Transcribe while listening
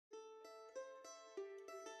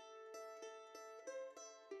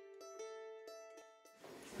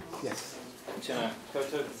Yes. Tēnā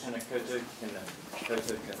koutou, tēnā koutou, tēnā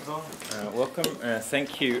koutou katoa. Welcome.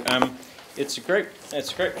 Thank you. It's a great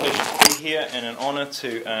pleasure to be here and an honour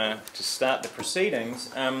to start the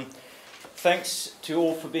proceedings. Thanks to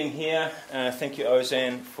all for being here. Thank you,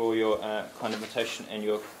 Ozan, for your kind invitation and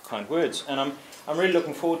your kind words. And I'm really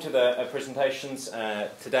looking forward to the presentations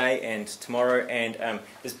today and tomorrow, and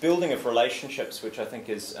this building of relationships, which I think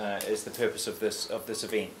is the purpose of this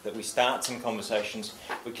event. That we start some conversations,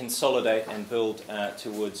 we consolidate and build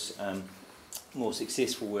towards more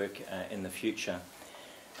successful work in the future.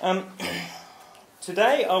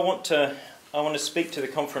 Today, I want to speak to the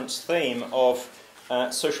conference theme of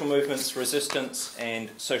social movements, resistance, and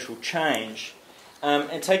social change,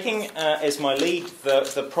 and taking as my lead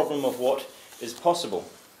the problem of what is possible.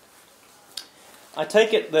 I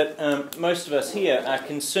take it that most of us here are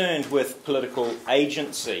concerned with political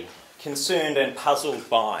agency, concerned and puzzled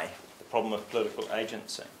by the problem of political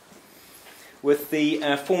agency, with the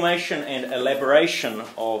formation and elaboration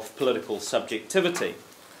of political subjectivity,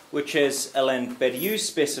 which, as Alain Badiou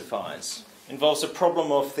specifies, involves a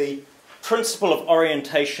problem of the principle of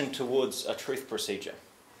orientation towards a truth procedure.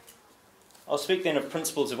 I'll speak then of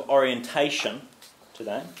principles of orientation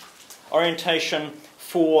today. Orientation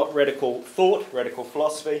for radical thought, radical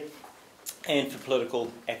philosophy, and for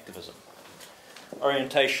political activism.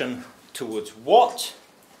 Orientation towards what?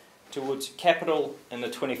 Towards capital in the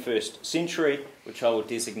 21st century, which I will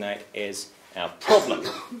designate as our problem.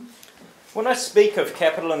 When I speak of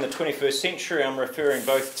capital in the 21st century, I'm referring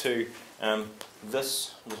both to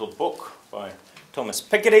this little book by Thomas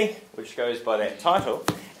Piketty, which goes by that title,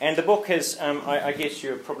 and the book has, I guess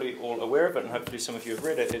you're probably all aware of it, and hopefully some of you have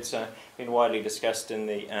read it. It's been widely discussed in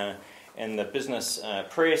the business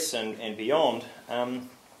press and beyond.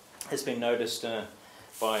 Has been noticed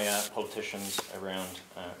by politicians around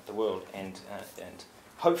the world, and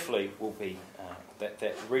hopefully will be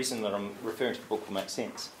that reason that I'm referring to the book will make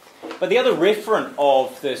sense. But the other referent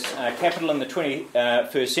of this capital in the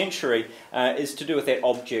 21st century is to do with that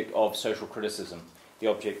object of social criticism, the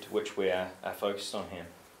object which we are focused on here.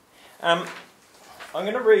 I'm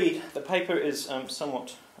going to read, the paper is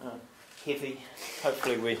somewhat heavy.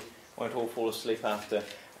 Hopefully we won't all fall asleep after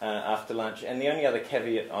lunch. And the only other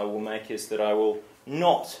caveat I will make is that I will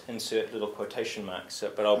not insert little quotation marks,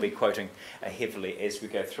 but I'll be quoting heavily as we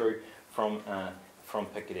go through from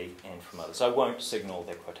Piketty and from others. I won't signal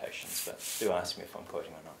their quotations, but do ask me if I'm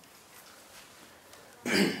quoting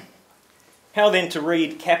or not. How then to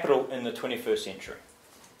read capital in the 21st century?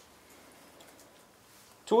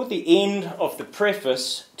 Toward the end of the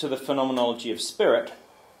preface to the Phenomenology of Spirit,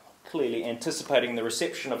 clearly anticipating the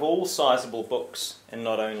reception of all sizable books and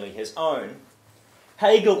not only his own,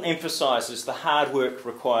 Hegel emphasises the hard work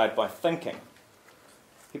required by thinking.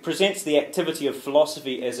 He presents the activity of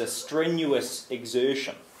philosophy as a strenuous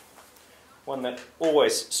exertion, one that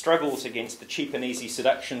always struggles against the cheap and easy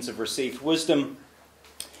seductions of received wisdom,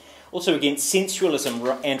 also against sensualism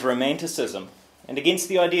and romanticism, and against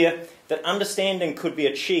the idea that understanding could be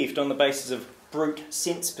achieved on the basis of brute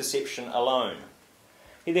sense perception alone.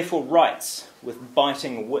 He therefore writes with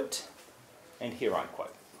biting wit, and here I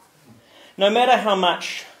quote, "No matter how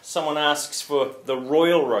much someone asks for the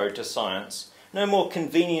royal road to science, no more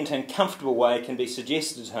convenient and comfortable way can be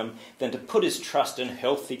suggested to him than to put his trust in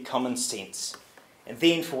healthy common sense. And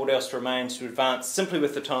then, for what else remains, to advance simply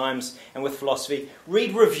with the times and with philosophy,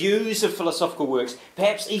 read reviews of philosophical works,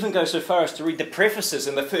 perhaps even go so far as to read the prefaces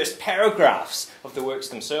and the first paragraphs of the works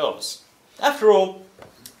themselves. After all,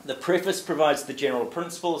 the preface provides the general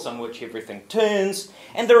principles on which everything turns,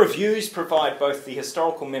 and the reviews provide both the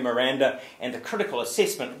historical memoranda and the critical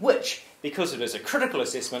assessment, which, because it is a critical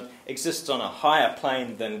assessment, exists on a higher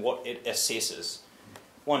plane than what it assesses.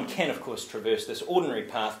 One can, of course, traverse this ordinary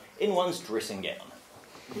path in one's dressing gown."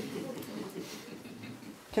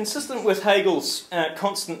 Consistent with Hegel's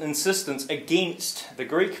constant insistence against the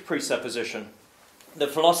Greek presupposition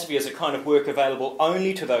that philosophy is a kind of work available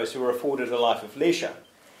only to those who are afforded a life of leisure,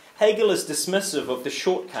 Hegel is dismissive of the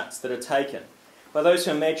shortcuts that are taken by those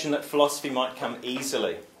who imagine that philosophy might come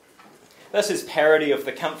easily. Thus his parody of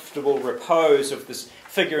the comfortable repose of this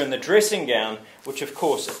figure in the dressing gown, which of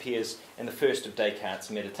course appears in the first of Descartes'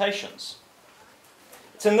 Meditations.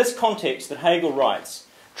 It's in this context that Hegel writes,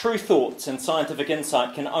 "True thoughts and scientific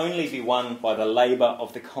insight can only be won by the labour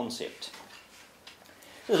of the concept."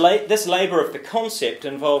 This labour of the concept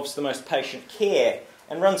involves the most patient care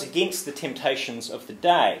and runs against the temptations of the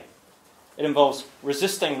day. It involves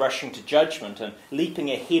resisting rushing to judgment and leaping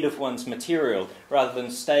ahead of one's material rather than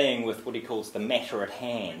staying with what he calls the matter at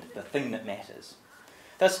hand, the thing that matters.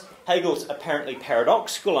 Thus, Hegel's apparently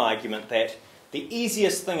paradoxical argument that the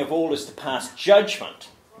easiest thing of all is to pass judgment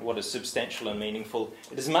on what is substantial and meaningful.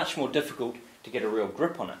 It is much more difficult to get a real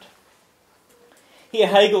grip on it. Here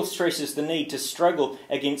Hegel stresses the need to struggle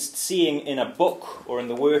against seeing in a book or in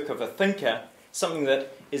the work of a thinker something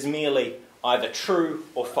that is merely either true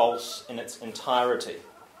or false in its entirety.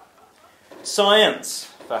 Science,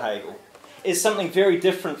 for Hegel, is something very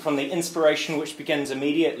different from the inspiration which begins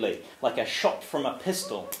immediately, like a shot from a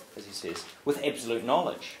pistol, as he says, with absolute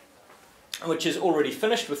knowledge, which is already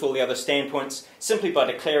finished with all the other standpoints simply by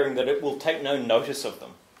declaring that it will take no notice of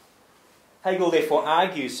them. Hegel therefore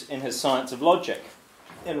argues in his Science of Logic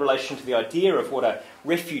in relation to the idea of what a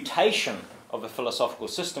refutation of a philosophical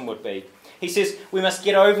system would be. He says we must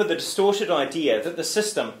get over the distorted idea that the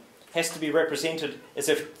system has to be represented as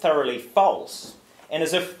if thoroughly false, and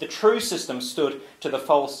as if the true system stood to the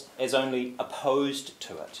false as only opposed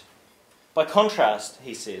to it. By contrast,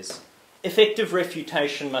 he says, effective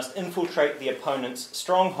refutation must infiltrate the opponent's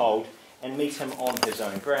stronghold and meet him on his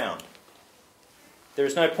own ground. There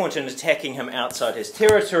is no point in attacking him outside his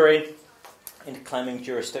territory and claiming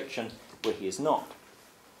jurisdiction where he is not.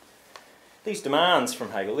 These demands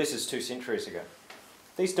from Hegel, this is 2 centuries ago,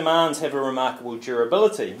 these demands have a remarkable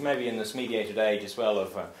durability, maybe in this mediated age as well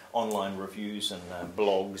of online reviews and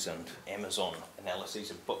blogs and Amazon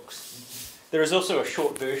analyses of books. There is also a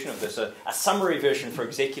short version of this, a summary version for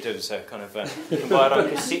executives, you can buy it on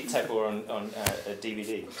cassette tape or on a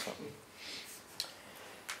DVD.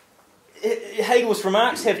 Hegel's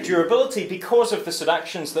remarks have durability because of the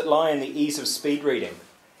seductions that lie in the ease of speed reading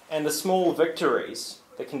and the small victories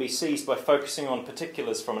that can be seized by focusing on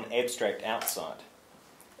particulars from an abstract outside.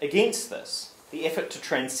 Against this, the effort to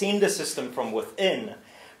transcend a system from within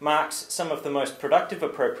marks some of the most productive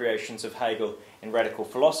appropriations of Hegel in radical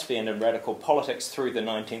philosophy and in radical politics through the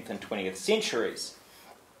 19th and 20th centuries,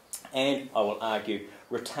 and, I will argue,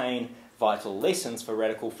 retain vital lessons for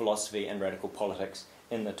radical philosophy and radical politics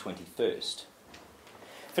in the 21st.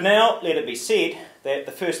 For now, let it be said that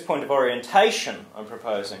the first point of orientation I'm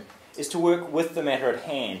proposing is to work with the matter at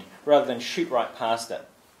hand rather than shoot right past it.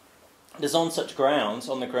 It is on such grounds,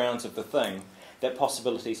 on the grounds of the thing, that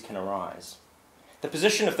possibilities can arise. The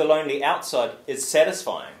position of the lonely outside is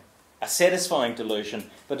satisfying, a satisfying delusion,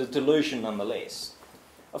 but a delusion nonetheless.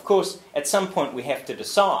 Of course, at some point we have to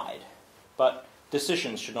decide, but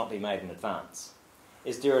decisions should not be made in advance.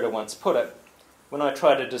 As Derrida once put it, when I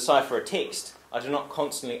try to decipher a text, I do not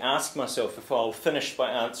constantly ask myself if I'll finish by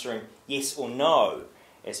answering yes or no,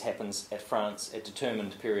 as happens at France at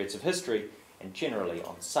determined periods of history, and generally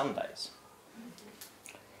on Sundays.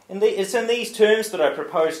 It's in these terms that I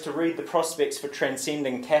propose to read the prospects for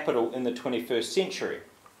transcending capital in the 21st century.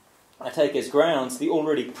 I take as grounds the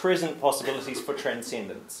already present possibilities for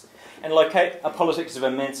transcendence, and locate a politics of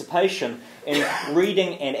emancipation in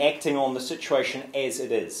reading and acting on the situation as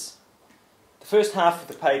it is. The first half of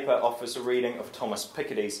the paper offers a reading of Thomas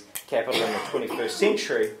Piketty's Capital in the 21st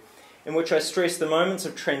Century, in which I stress the moments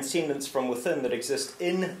of transcendence from within that exist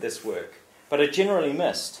in this work, but are generally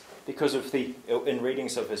missed because of in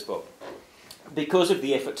readings of his book, because of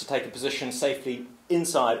the effort to take a position safely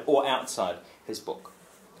inside or outside his book.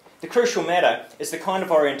 The crucial matter is the kind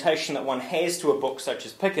of orientation that one has to a book such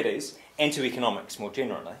as Piketty's, and to economics more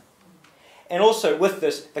generally. And also with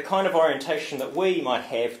this, the kind of orientation that we might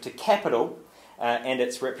have to capital and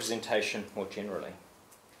its representation more generally.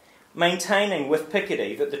 Maintaining with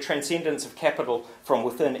Piketty that the transcendence of capital from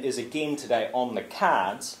within is again today on the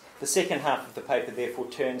cards, the second half of the paper therefore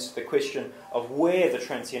turns to the question of where the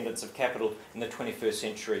transcendence of capital in the 21st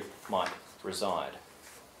century might reside.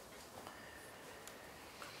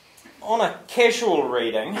 On a casual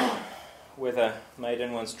reading, whether made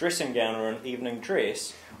in one's dressing gown or an evening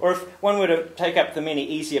dress, or if one were to take up the many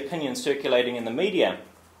easy opinions circulating in the media,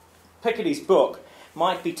 Piketty's book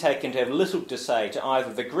might be taken to have little to say to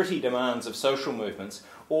either the gritty demands of social movements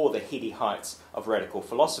or the heady heights of radical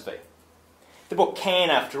philosophy. The book can,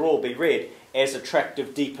 after all, be read as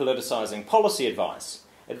attractive depoliticising policy advice,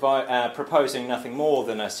 proposing nothing more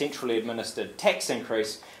than a centrally administered tax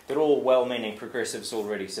increase that all well-meaning progressives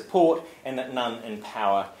already support and that none in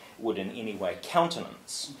power would in any way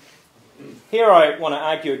countenance. Here I want to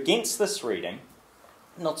argue against this reading,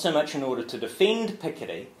 not so much in order to defend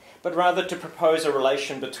Piketty, but rather to propose a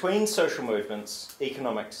relation between social movements,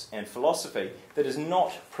 economics and philosophy that is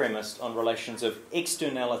not premised on relations of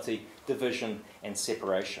externality, division and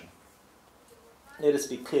separation. Let us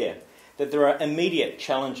be clear that there are immediate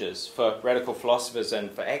challenges for radical philosophers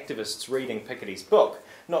and for activists reading Piketty's book,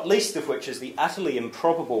 not least of which is the utterly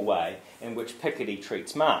improbable way in which Piketty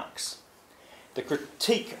treats Marx. The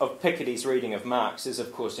critique of Piketty's reading of Marx is,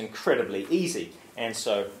 of course, incredibly easy, and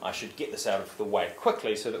so I should get this out of the way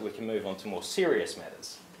quickly so that we can move on to more serious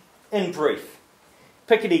matters. In brief,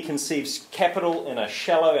 Piketty conceives capital in a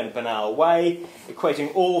shallow and banal way,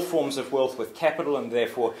 equating all forms of wealth with capital and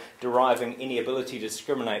therefore deriving any ability to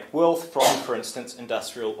discriminate wealth from, for instance,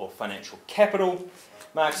 industrial or financial capital.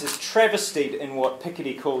 Marx is travestied in what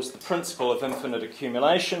Piketty calls the principle of infinite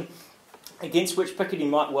accumulation, against which Piketty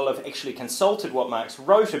might well have actually consulted what Marx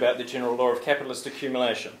wrote about the general law of capitalist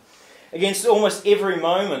accumulation. Against almost every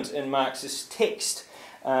moment in Marx's text,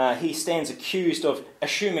 he stands accused of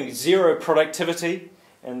assuming zero productivity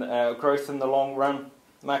and growth in the long run.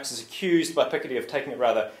 Marx is accused by Piketty of taking a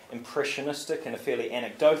rather impressionistic and a fairly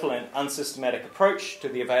anecdotal and unsystematic approach to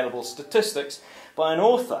the available statistics by an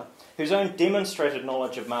author whose own demonstrated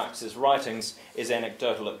knowledge of Marx's writings is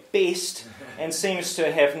anecdotal at best and seems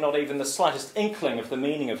to have not even the slightest inkling of the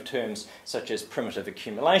meaning of terms such as primitive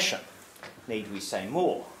accumulation. Need we say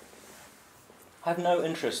more? I have no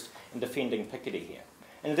interest in defending Piketty here.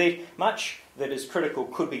 Indeed, much that is critical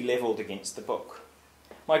could be levelled against the book.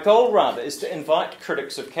 My goal, rather, is to invite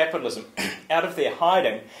critics of capitalism out of their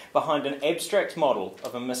hiding behind an abstract model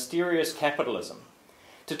of a mysterious capitalism,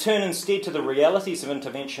 to turn instead to the realities of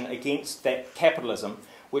intervention against that capitalism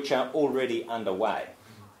which are already underway.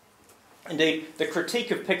 Indeed, the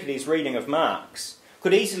critique of Piketty's reading of Marx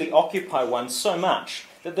could easily occupy one so much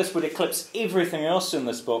that this would eclipse everything else in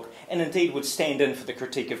this book and indeed would stand in for the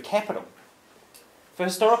critique of capital. For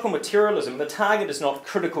historical materialism, the target is not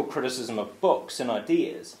critical criticism of books and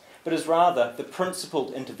ideas, but is rather the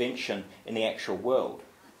principled intervention in the actual world.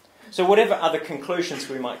 So whatever other conclusions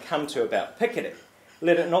we might come to about Piketty,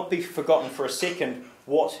 let it not be forgotten for a second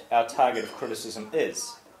what our target of criticism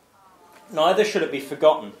is. Neither should it be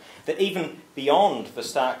forgotten that even beyond the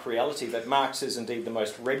stark reality that Marx is indeed the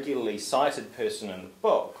most regularly cited person in the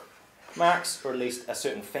book, Marx, or at least a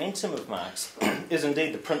certain phantom of Marx, is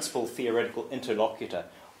indeed the principal theoretical interlocutor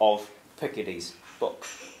of Piketty's book.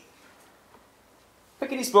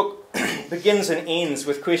 Piketty's book begins and ends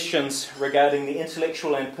with questions regarding the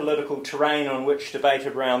intellectual and political terrain on which debate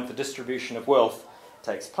around the distribution of wealth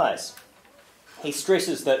takes place. He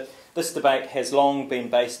stresses that this debate has long been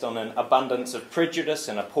based on an abundance of prejudice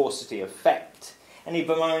and a paucity of fact, and he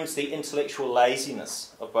bemoans the intellectual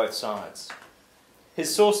laziness of both sides.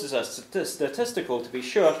 His sources are statistical, to be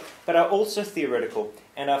sure, but are also theoretical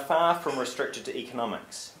and are far from restricted to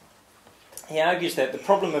economics. He argues that the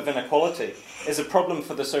problem of inequality is a problem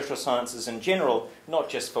for the social sciences in general, not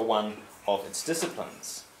just for one of its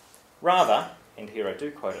disciplines. Rather, and here I do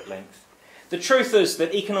quote at length, the truth is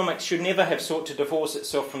that economics should never have sought to divorce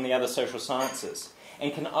itself from the other social sciences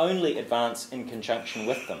and can only advance in conjunction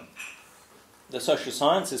with them. The social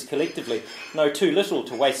sciences collectively know too little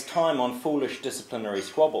to waste time on foolish disciplinary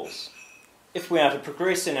squabbles. If we are to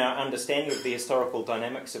progress in our understanding of the historical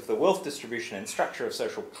dynamics of the wealth distribution and structure of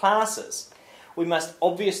social classes, we must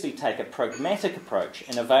obviously take a pragmatic approach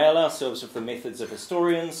and avail ourselves of the methods of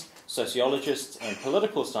historians, sociologists and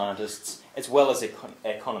political scientists, as well as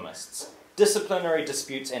economists. Disciplinary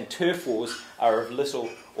disputes and turf wars are of little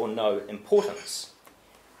or no importance.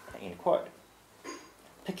 End quote.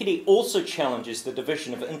 Piketty also challenges the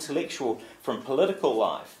division of intellectual from political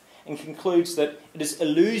life and concludes that it is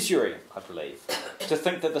illusory, I believe, to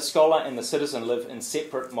think that the scholar and the citizen live in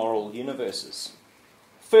separate moral universes.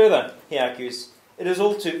 Further, he argues, it is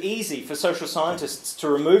all too easy for social scientists to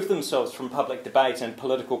remove themselves from public debate and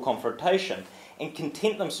political confrontation and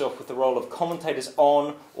content themselves with the role of commentators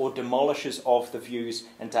on or demolishers of the views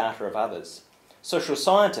and data of others. Social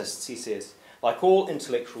scientists, he says, like all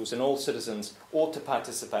intellectuals and all citizens, ought to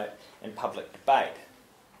participate in public debate.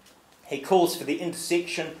 He calls for the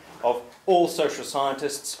intersection of all social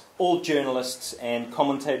scientists, all journalists and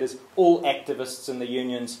commentators, all activists in the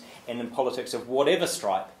unions and in politics of whatever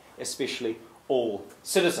stripe, especially all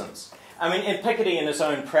citizens. I mean, in Piketty, in his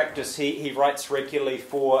own practice, he writes regularly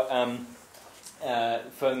for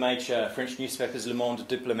major French newspapers, Le Monde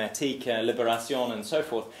Diplomatique, Libération, and so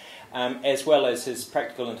forth, as well as his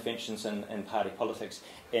practical interventions in party politics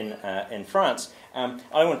in France. I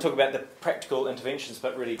don't want to talk about the practical interventions,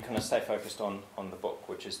 but really kind of stay focused on the book,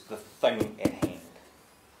 which is the thing at hand.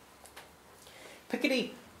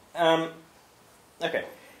 Piketty, okay.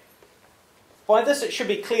 By this it should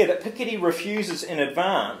be clear that Piketty refuses in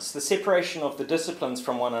advance the separation of the disciplines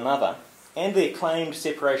from one another and their claimed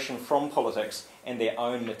separation from politics and their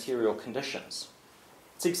own material conditions.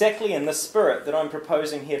 It's exactly in this spirit that I'm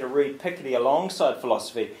proposing here to read Piketty alongside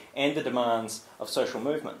philosophy and the demands of social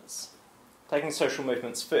movements. Taking social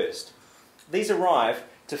movements first. These arrive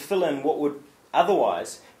to fill in what would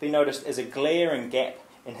otherwise be noticed as a glaring gap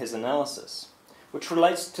in his analysis, which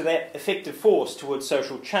relates to that effective force towards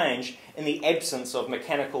social change in the absence of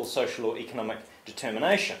mechanical social or economic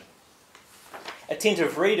determination.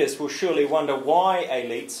 Attentive readers will surely wonder why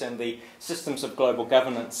elites and the systems of global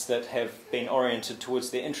governance that have been oriented towards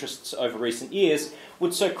their interests over recent years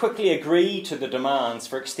would so quickly agree to the demands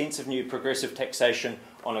for extensive new progressive taxation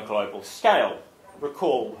on a global scale.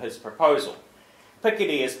 Recall his proposal.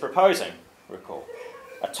 Piketty is proposing, recall,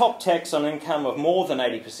 a top tax on income of more than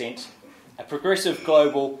 80%, a progressive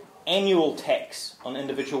global annual tax on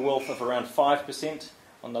individual wealth of around 5%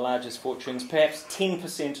 on the largest fortunes, perhaps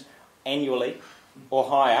 10% annually or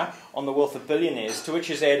higher on the wealth of billionaires, to which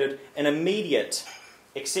is added an immediate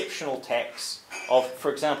exceptional tax of,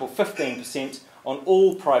 for example, 15% on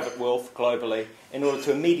all private wealth globally in order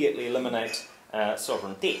to immediately eliminate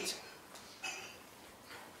sovereign debt.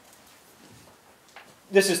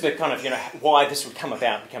 This is the kind of, why this would come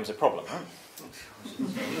about becomes a problem, right?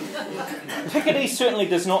 Piketty certainly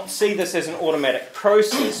does not see this as an automatic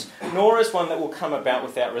process, nor as one that will come about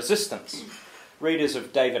without resistance. Readers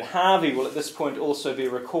of David Harvey will at this point also be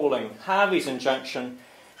recalling Harvey's injunction,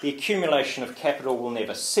 the accumulation of capital will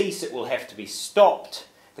never cease, it will have to be stopped.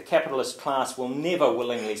 The capitalist class will never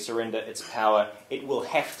willingly surrender its power, it will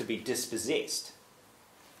have to be dispossessed.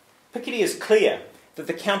 Piketty is clear that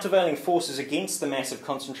the countervailing forces against the massive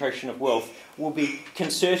concentration of wealth will be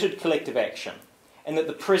concerted collective action, and that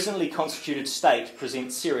the presently constituted state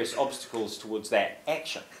presents serious obstacles towards that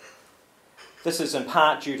action. This is in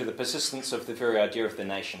part due to the persistence of the very idea of the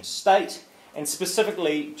nation-state, and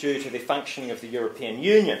specifically due to the functioning of the European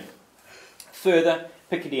Union. Further,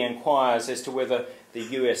 Piketty inquires as to whether the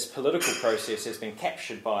US political process has been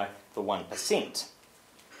captured by the 1%.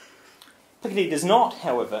 Piketty does not,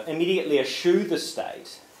 however, immediately eschew the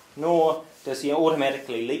state, nor does he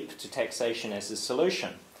automatically leap to taxation as his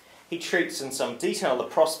solution. He treats in some detail the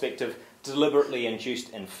prospect of deliberately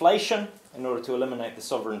induced inflation in order to eliminate the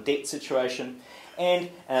sovereign debt situation and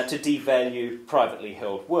to devalue privately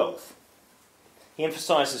held wealth. He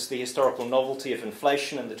emphasises the historical novelty of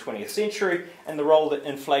inflation in the 20th century and the role that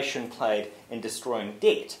inflation played in destroying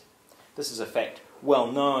debt. This is a fact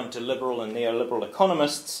well known to liberal and neoliberal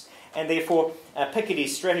economists, and therefore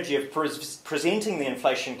Piketty's strategy of presenting the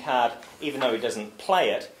inflation card, even though he doesn't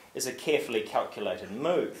play it, is a carefully calculated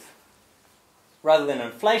move. Rather than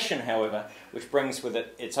inflation, however, which brings with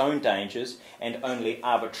it its own dangers and only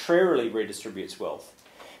arbitrarily redistributes wealth,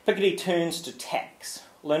 Piketty turns to tax,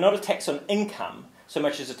 although not a tax on income so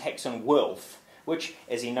much as a tax on wealth, which,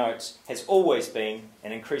 as he notes, has always been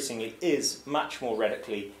and increasingly is much more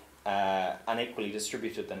radically unequally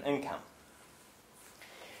distributed than income.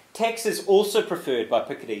 Tax is also preferred by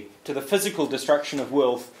Piketty to the physical destruction of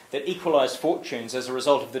wealth that equalised fortunes as a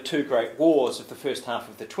result of the two great wars of the first half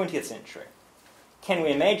of the 20th century. Can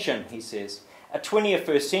we imagine, he says, a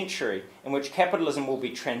 21st century in which capitalism will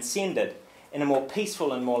be transcended in a more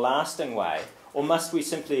peaceful and more lasting way, or must we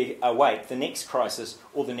simply await the next crisis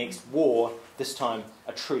or the next war, this time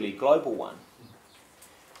a truly global one?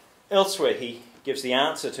 Elsewhere, he gives the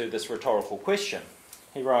answer to this rhetorical question.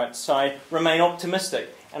 He writes, I remain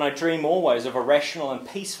optimistic and I dream always of a rational and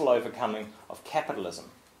peaceful overcoming of capitalism.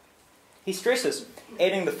 He stresses,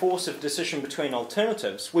 adding the force of decision between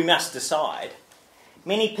alternatives, we must decide.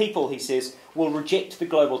 Many people, he says, will reject the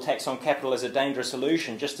global tax on capital as a dangerous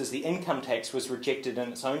illusion, just as the income tax was rejected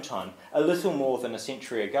in its own time, a little more than a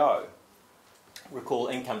century ago. Recall,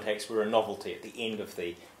 income tax were a novelty at the end of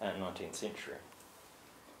the 19th century.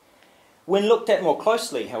 When looked at more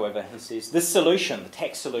closely, however, he says, this solution, the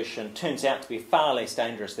tax solution, turns out to be far less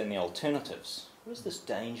dangerous than the alternatives. What is this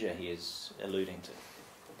danger he is alluding to?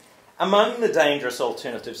 Among the dangerous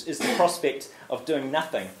alternatives is the prospect of doing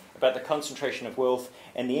nothing about the concentration of wealth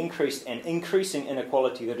and the increased and increasing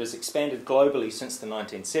inequality that has expanded globally since the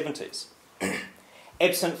 1970s.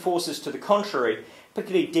 Absent forces to the contrary,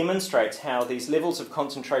 Piketty demonstrates how these levels of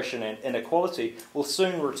concentration and inequality will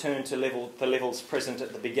soon return to the levels present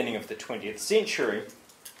at the beginning of the 20th century,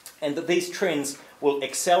 and that these trends will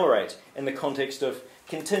accelerate in the context of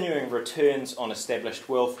continuing returns on established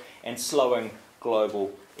wealth and slowing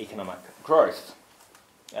global economic growth.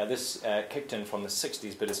 This kicked in from the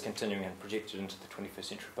 60s but is continuing and projected into the 21st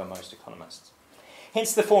century by most economists.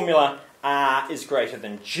 Hence the formula R is greater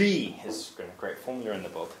than G, is a great formula in the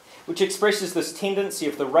book, which expresses this tendency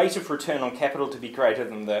of the rate of return on capital to be greater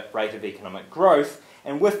than the rate of economic growth,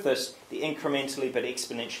 and with this, the incrementally but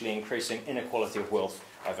exponentially increasing inequality of wealth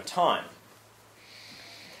over time.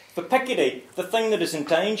 For Piketty, the thing that is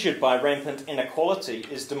endangered by rampant inequality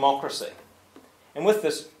is democracy. And with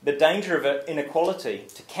this, the danger of inequality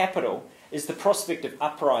to capital is the prospect of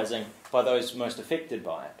uprising by those most affected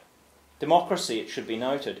by it. Democracy, it should be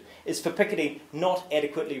noted, is for Piketty not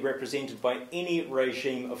adequately represented by any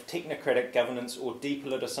regime of technocratic governance or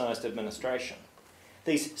depoliticised administration.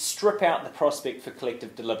 These strip out the prospect for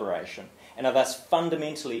collective deliberation and are thus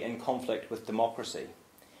fundamentally in conflict with democracy.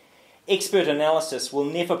 Expert analysis will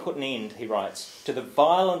never put an end, he writes, to the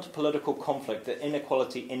violent political conflict that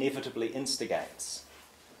inequality inevitably instigates.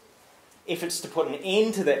 Efforts to put an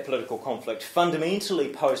end to that political conflict fundamentally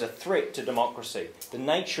pose a threat to democracy, the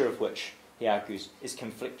nature of which, he argues, is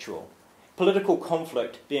conflictual. Political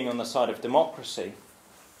conflict being on the side of democracy,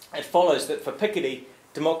 it follows that for Piketty,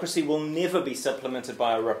 democracy will never be supplemented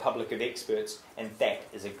by a republic of experts, and that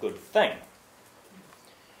is a good thing.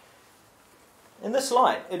 In this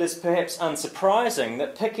light, it is perhaps unsurprising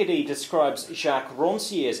that Piketty describes Jacques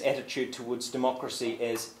Rancière's attitude towards democracy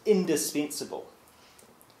as indispensable.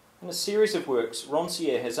 In a series of works,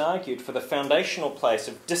 Rancière has argued for the foundational place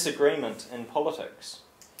of disagreement in politics,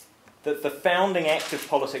 that the founding act of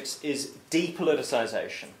politics is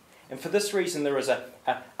depoliticisation, and for this reason there is a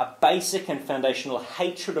basic and foundational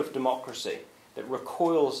hatred of democracy that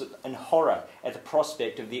recoils in horror at the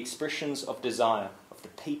prospect of the expressions of desire of the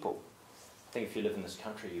people. I think if you live in this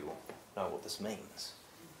country you will know what this means.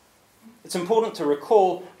 It's important to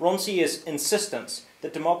recall Rancière's insistence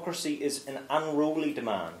that democracy is an unruly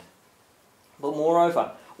demand, but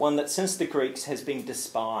moreover one that since the Greeks has been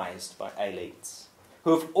despised by elites,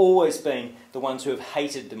 who have always been the ones who have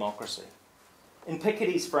hated democracy. In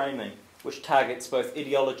Piketty's framing, which targets both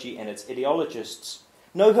ideology and its ideologists,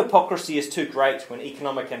 no hypocrisy is too great when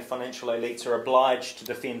economic and financial elites are obliged to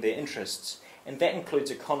defend their interests, and that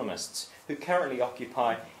includes economists, who currently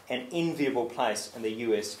occupy an enviable place in the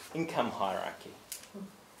US income hierarchy.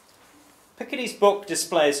 Piketty's book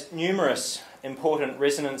displays numerous important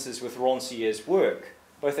resonances with Rancière's work,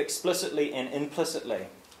 both explicitly and implicitly.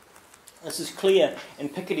 This is clear in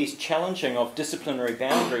Piketty's challenging of disciplinary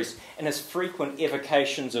boundaries and his frequent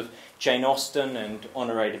evocations of Jane Austen and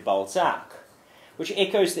Honoré de Balzac, which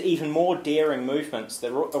echoes the even more daring movements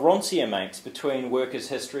that Rancière makes between workers'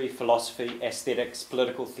 history, philosophy, aesthetics,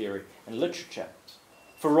 political theory, and literature.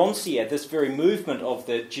 For Rancière, this very movement of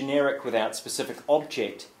the generic without specific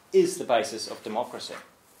object is the basis of democracy.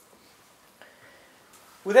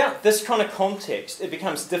 Without this kind of context, it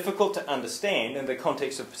becomes difficult to understand, in the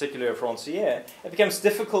context of particularly of Rancière, it becomes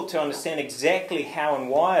difficult to understand exactly how and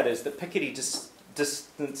why it is that Piketty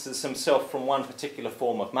distances himself from one particular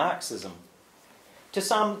form of Marxism. To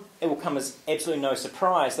some, it will come as absolutely no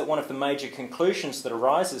surprise that one of the major conclusions that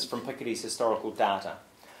arises from Piketty's historical data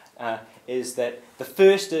is that the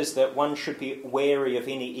first is that one should be wary of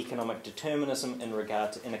any economic determinism in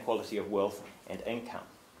regard to inequality of wealth and income.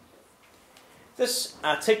 This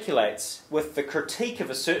articulates with the critique of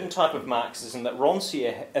a certain type of Marxism that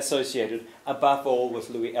Rancière associated above all with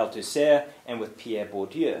Louis Althusser and with Pierre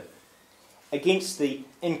Bourdieu. Against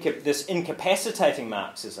this incapacitating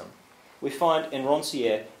Marxism, we find in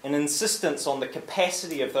Rancière an insistence on the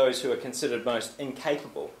capacity of those who are considered most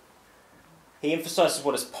incapable. He emphasises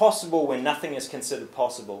what is possible when nothing is considered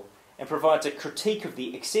possible, and provides a critique of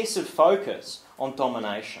the excessive focus on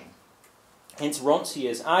domination. Hence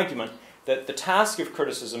Rancière's argument that the task of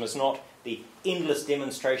criticism is not the endless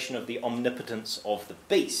demonstration of the omnipotence of the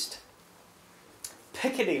beast.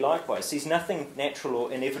 Piketty, likewise, sees nothing natural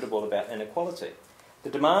or inevitable about inequality.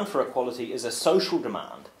 The demand for equality is a social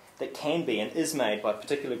demand that can be and is made by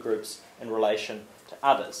particular groups in relation to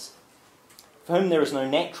others, for whom there is no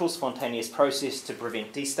natural spontaneous process to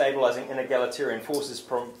prevent destabilising inegalitarian forces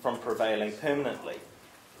from prevailing permanently.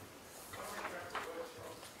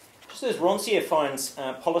 Just as Rancière finds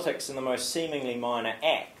politics in the most seemingly minor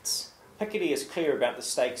acts, Piketty is clear about the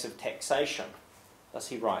stakes of taxation. Thus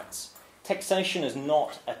he writes, "Taxation is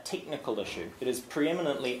not a technical issue. It is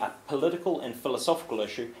preeminently a political and philosophical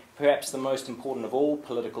issue, perhaps the most important of all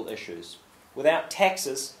political issues. Without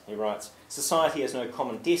taxes," he writes, "society has no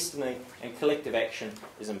common destiny and collective action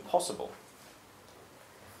is impossible."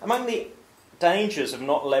 Among the dangers of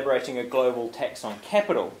not elaborating a global tax on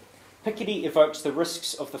capital, Piketty evokes the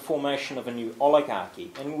risks of the formation of a new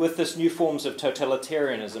oligarchy, and with this new forms of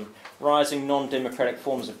totalitarianism, rising non-democratic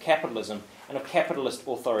forms of capitalism, and of capitalist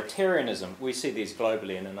authoritarianism. We see these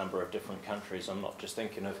globally in a number of different countries. I'm not just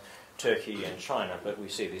thinking of Turkey and China, but we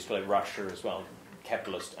see these globally, Russia as well,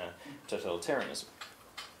 capitalist totalitarianism.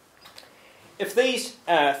 If these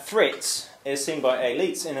threats, as seen by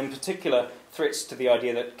elites, and in particular threats to the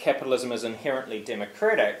idea that capitalism is inherently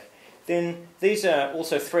democratic, then these are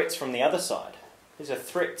also threats from the other side. These are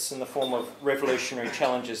threats in the form of revolutionary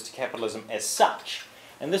challenges to capitalism as such,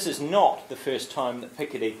 And this is not the first time that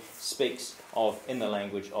Piketty speaks of in the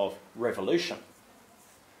language of revolution.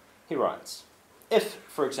 He writes, if,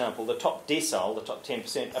 for example, the top decile, the top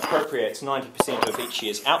 10%, appropriates 90% of each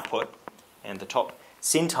year's output, and the top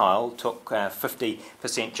centile took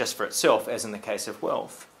 50% just for itself, as in the case of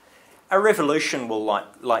wealth, a revolution will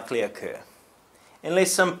likely occur,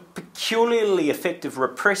 unless some peculiarly effective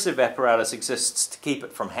repressive apparatus exists to keep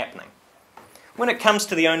it from happening. When it comes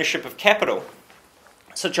to the ownership of capital,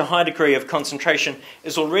 such a high degree of concentration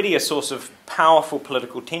is already a source of powerful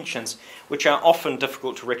political tensions, which are often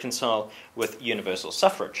difficult to reconcile with universal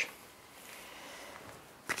suffrage.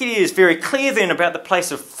 Piketty is very clear then about the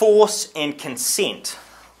place of force and consent,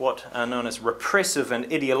 what are known as repressive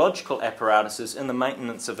and ideological apparatuses in the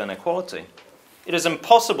maintenance of inequality. It is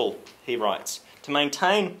impossible, he writes, to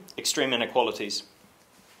maintain extreme inequalities,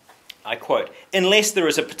 I quote, unless there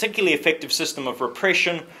is a particularly effective system of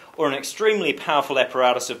repression or an extremely powerful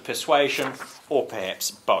apparatus of persuasion, or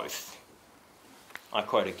perhaps both. I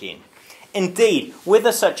quote again. Indeed,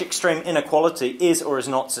 whether such extreme inequality is or is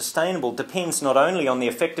not sustainable depends not only on the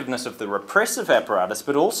effectiveness of the repressive apparatus,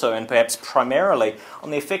 but also, and perhaps primarily,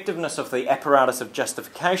 on the effectiveness of the apparatus of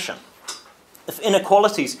justification. If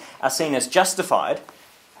inequalities are seen as justified,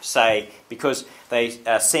 say because they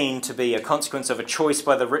are seen to be a consequence of a choice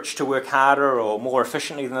by the rich to work harder or more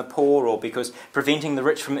efficiently than the poor, or because preventing the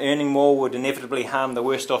rich from earning more would inevitably harm the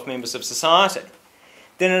worst off members of society,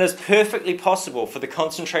 then it is perfectly possible for the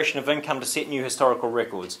concentration of income to set new historical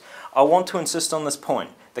records. I want to insist on this point.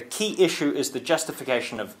 The key issue is the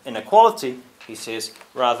justification of inequality, he says,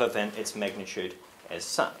 rather than its magnitude as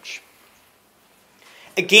such.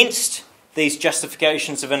 Against these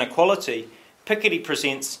justifications of inequality, Piketty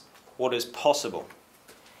presents what is possible.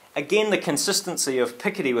 Again, the consistency of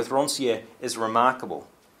Piketty with Rancière is remarkable.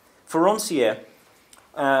 For Rancière,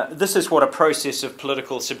 this is what a process of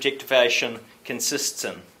political subjectivation consists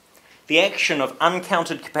in. The action of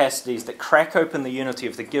uncounted capacities that crack open the unity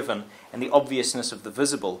of the given and the obviousness of the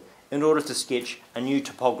visible in order to sketch a new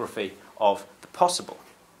topography of the possible.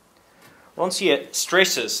 Rancière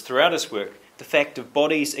stresses throughout his work the fact of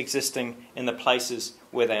bodies existing in the places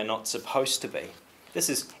where they are not supposed to be. This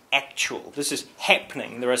is actual, this is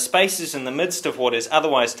happening. There are spaces in the midst of what is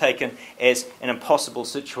otherwise taken as an impossible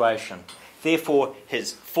situation. Therefore,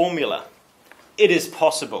 his formula, it is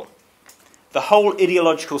possible. The whole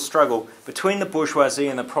ideological struggle between the bourgeoisie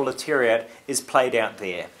and the proletariat is played out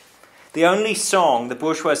there. The only song the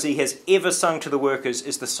bourgeoisie has ever sung to the workers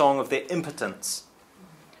is the song of their impotence,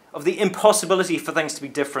 of the impossibility for things to be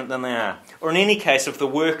different than they are, or in any case of the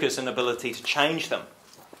workers' inability to change them.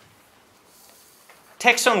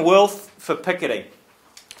 Tax on wealth for Piketty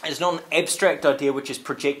is not an abstract idea which is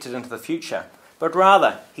projected into the future, but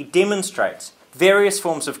rather he demonstrates various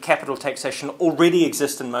forms of capital taxation already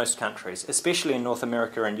exist in most countries, especially in North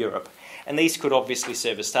America and Europe, and these could obviously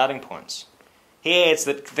serve as starting points. He adds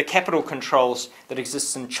that the capital controls that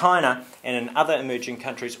exist in China and in other emerging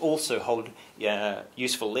countries also hold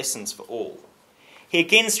useful lessons for all. He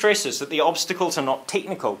again stresses that the obstacles are not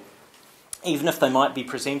technical, even if they might be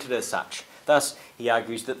presented as such. Thus, he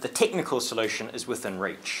argues that the technical solution is within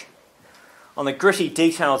reach. On the gritty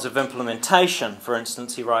details of implementation, for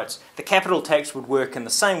instance, he writes, the capital tax would work in the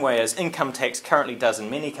same way as income tax currently does in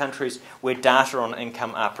many countries where data on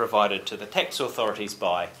income are provided to the tax authorities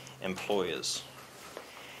by employers.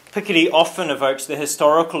 Piketty often evokes the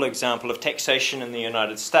historical example of taxation in the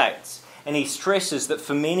United States, and he stresses that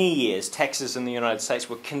for many years taxes in the United States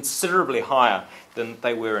were considerably higher than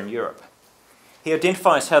they were in Europe. He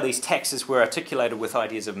identifies how these taxes were articulated with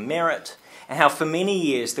ideas of merit, and how for many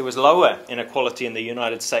years there was lower inequality in the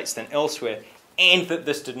United States than elsewhere, and that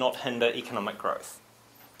this did not hinder economic growth.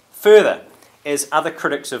 Further, as other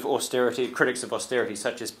critics of austerity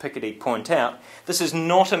such as Piketty point out, this is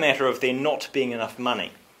not a matter of there not being enough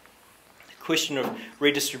money. The question of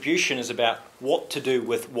redistribution is about what to do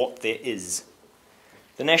with what there is.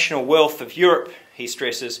 The national wealth of Europe, he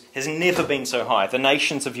stresses, has never been so high. The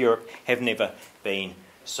nations of Europe have never been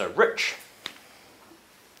so rich.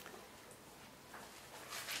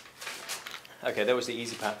 Okay, that was the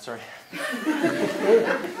easy part, sorry.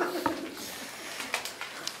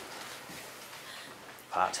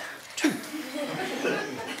 Part 2.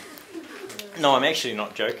 No, I'm actually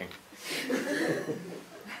not joking.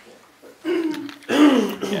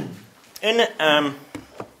 Yeah.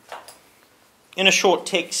 In a short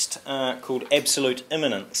text called Absolute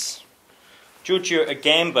Immanence, Giorgio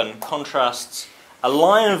Agamben contrasts a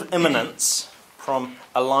line of immanence from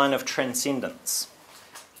a line of transcendence.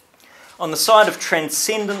 On the side of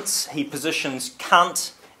transcendence, he positions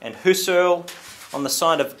Kant and Husserl. On the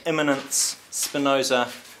side of immanence, Spinoza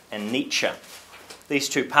and Nietzsche. These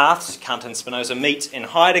two paths, Kant and Spinoza, meet in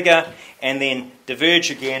Heidegger and then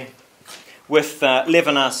diverge again with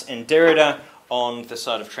Levinas and Derrida on the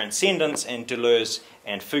side of transcendence and Deleuze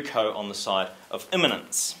and Foucault on the side of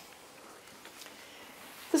immanence.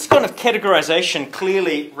 This kind of categorization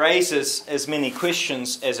clearly raises as many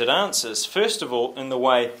questions as it answers. First of all, in the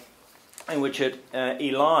way in which it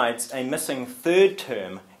elides a missing third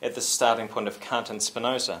term at the starting point of Kant and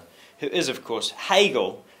Spinoza, who is, of course,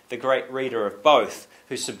 Hegel, the great reader of both,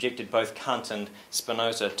 who subjected both Kant and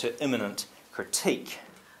Spinoza to immanent critique.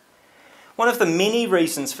 One of the many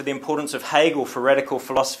reasons for the importance of Hegel for radical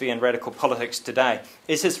philosophy and radical politics today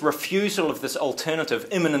is his refusal of this alternative,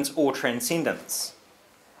 immanence or transcendence.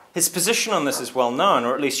 His position on this is well known,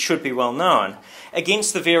 or at least should be well known.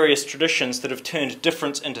 Against the various traditions that have turned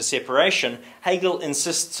difference into separation, Hegel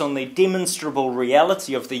insists on the demonstrable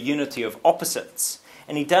reality of the unity of opposites,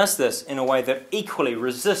 and he does this in a way that equally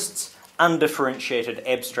resists undifferentiated,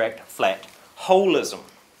 abstract, flat holism.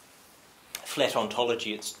 Flat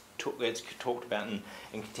ontology, it's talked about in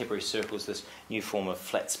contemporary circles, this new form of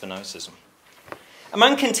flat Spinozism.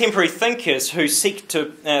 Among contemporary thinkers who seek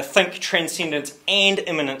to think transcendence and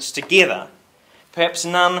immanence together, perhaps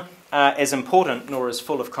none are as important nor as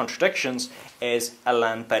full of contradictions as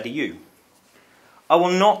Alain Badiou. I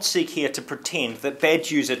will not seek here to pretend that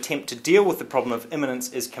Badiou's attempt to deal with the problem of immanence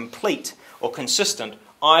is complete or consistent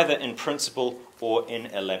either in principle or in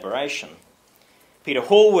elaboration. Peter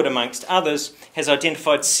Hallwood, amongst others, has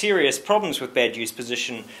identified serious problems with Badiou's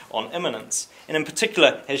position on immanence, and in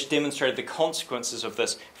particular has demonstrated the consequences of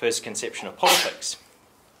this for his conception of politics.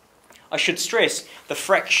 I should stress the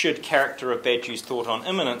fractured character of Badiou's thought on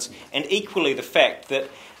immanence, and equally the fact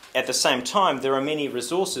that at the same time there are many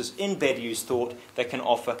resources in Badiou's thought that can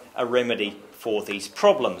offer a remedy for these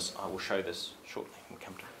problems. I will show this shortly. We'll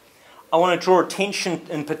come to it. I want to draw attention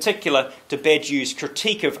in particular to Badiou's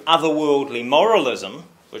critique of otherworldly moralism,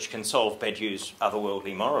 which can solve Badiou's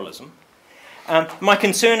otherworldly moralism. My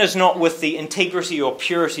concern is not with the integrity or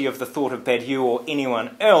purity of the thought of Badiou or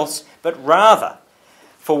anyone else, but rather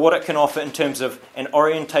for what it can offer in terms of an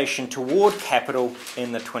orientation toward capital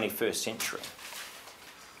in the 21st century.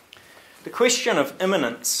 The question of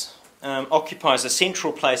immanence occupies a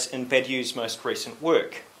central place in Badiou's most recent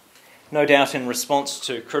work, no doubt in response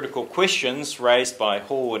to critical questions raised by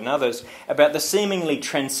Hallwood and others about the seemingly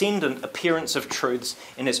transcendent appearance of truths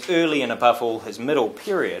in his early and above all his middle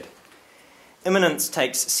period. Immanence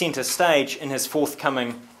takes centre stage in his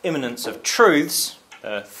forthcoming Immanence of Truths,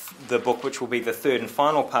 the book which will be the third and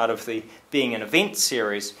final part of the Being an Event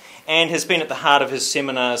series, and has been at the heart of his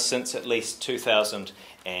seminars since at least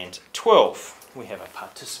 2012. We have a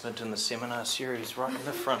participant in the seminar series right in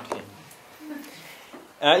the front here.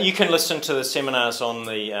 You can listen to the seminars on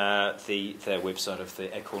the website of the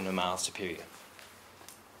École Normale Supérieure.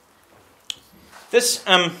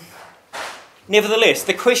 Nevertheless,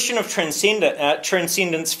 the question of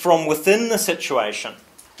transcendence from within the situation,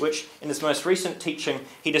 which in his most recent teaching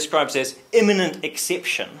he describes as immanent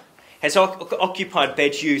exception, has occupied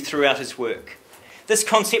Badiou throughout his work. This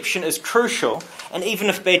conception is crucial, and even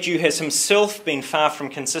if Badiou has himself been far from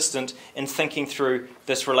consistent in thinking through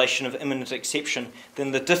this relation of immanent exception,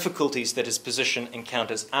 then the difficulties that his position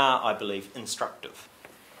encounters are, I believe, instructive.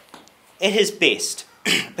 At his best,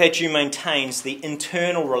 Badiou maintains the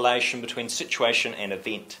internal relation between situation and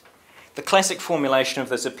event. The classic formulation of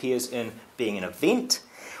this appears in Being an Event,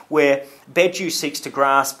 where Badiou seeks to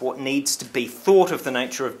grasp what needs to be thought of the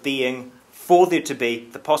nature of being for there to be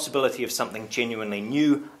the possibility of something genuinely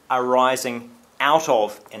new arising out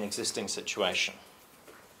of an existing situation.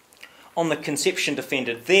 On the conception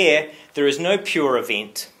defended there is no pure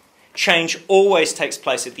event. Change always takes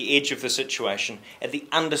place at the edge of the situation, at the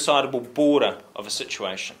undecidable border of a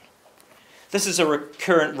situation. This is a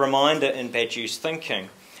recurrent reminder in Badiou's thinking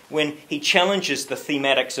when he challenges the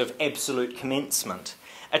thematics of absolute commencement.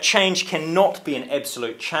 A change cannot be an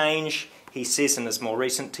absolute change, he says in his more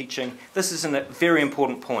recent teaching. This is a very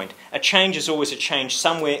important point. A change is always a change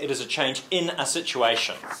somewhere. It is a change in a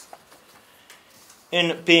situation.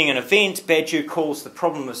 In Being an Event, Badiou calls the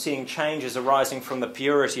problem of seeing change as arising from the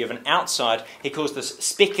purity of an outside. He calls this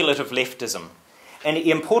speculative leftism. And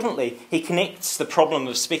importantly, he connects the problem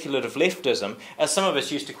of speculative leftism, as some of us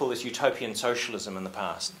used to call this utopian socialism in the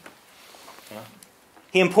past. Yeah.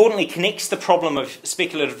 He importantly connects the problem of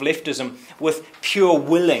speculative leftism with pure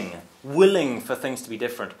willing for things to be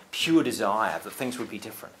different, pure desire that things would be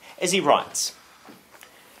different. As he writes,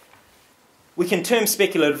 we can term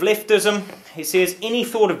speculative leftism, he says, any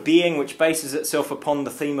thought of being which bases itself upon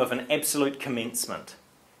the theme of an absolute commencement.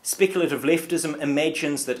 Speculative leftism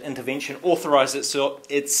imagines that intervention authorises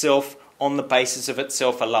itself on the basis of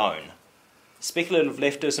itself alone. Speculative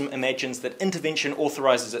leftism imagines that intervention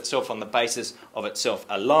authorises itself on the basis of itself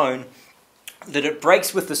alone, that it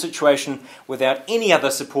breaks with the situation without any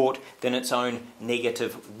other support than its own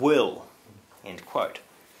negative will. End quote.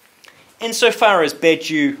 Insofar as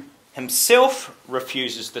Badiou himself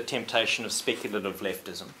refuses the temptation of speculative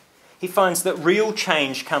leftism, he finds that real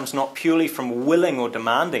change comes not purely from willing or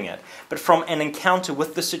demanding it, but from an encounter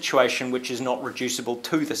with the situation which is not reducible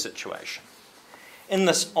to the situation. In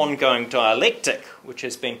this ongoing dialectic, which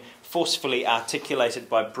has been forcefully articulated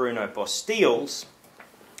by Bruno Bostiels,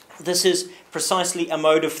 this is precisely a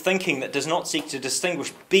mode of thinking that does not seek to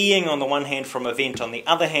distinguish being on the one hand from event on the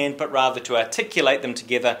other hand, but rather to articulate them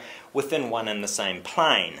together within one and the same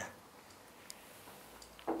plane.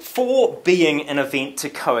 For being and event to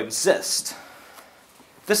coexist,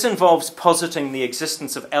 this involves positing the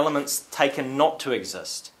existence of elements taken not to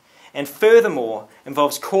exist, and furthermore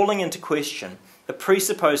involves calling into question the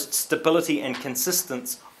presupposed stability and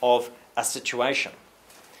consistence of a situation.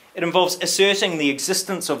 It involves asserting the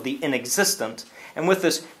existence of the inexistent, and with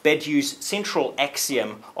this Badiou's central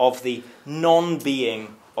axiom of the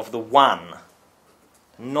non-being of the one.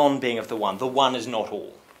 Non-being of the one is not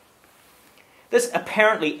all. This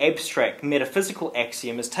apparently abstract metaphysical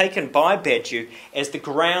axiom is taken by Badiou as the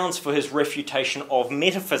grounds for his refutation of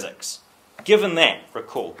metaphysics. Given that,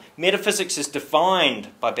 recall, metaphysics is defined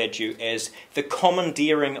by Badiou as the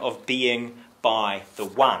commandeering of being by the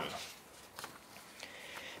one.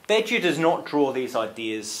 Badiou does not draw these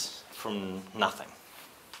ideas from nothing,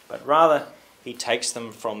 but rather he takes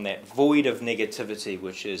them from that void of negativity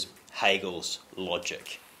which is Hegel's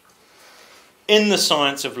logic. In the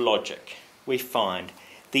science of logic, we find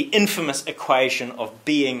the infamous equation of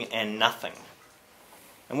being and nothing,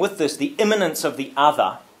 and with this the immanence of the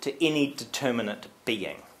other to any determinate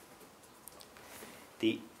being.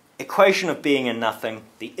 The equation of being and nothing,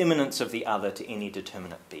 the immanence of the other to any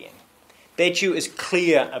determinate being. Badiou is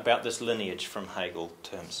clear about this lineage from Hegel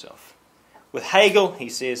to himself. With Hegel, he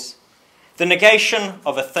says, the negation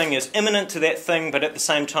of a thing is immanent to that thing, but at the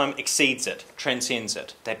same time exceeds it, transcends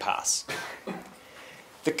it. They pass.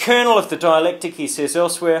 The kernel of the dialectic, he says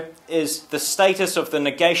elsewhere, is the status of the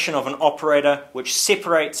negation of an operator which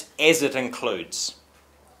separates as it includes.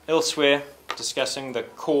 Elsewhere, discussing the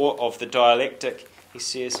core of the dialectic, he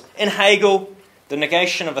says, in Hegel, the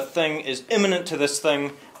negation of a thing is immanent to this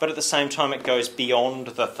thing, but at the same time it goes beyond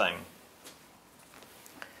the thing.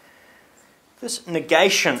 This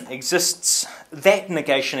negation exists, that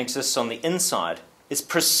negation exists on the inside, is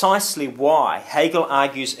precisely why Hegel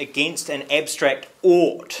argues against an abstract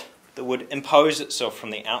ought that would impose itself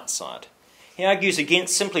from the outside. He argues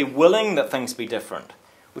against simply willing that things be different,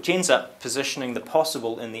 which ends up positioning the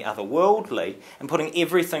possible in the otherworldly and putting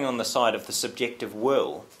everything on the side of the subjective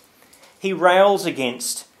will. He rails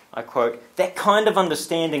against, I quote, that kind of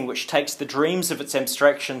understanding which takes the dreams of its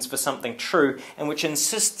abstractions for something true and which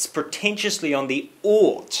insists pretentiously on the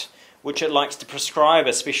ought, which it likes to prescribe,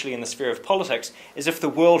 especially in the sphere of politics, as if the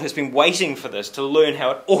world has been waiting for this to learn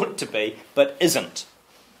how it ought to be, but isn't.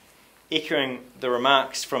 Echoing the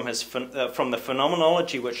remarks from the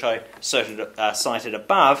phenomenology which I cited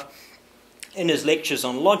above, in his lectures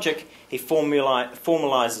on logic, he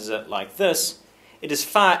formalizes it like this: it is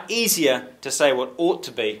far easier to say what ought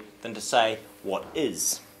to be than to say what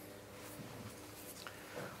is.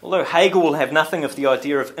 Although Hegel will have nothing of the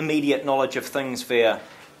idea of immediate knowledge of things via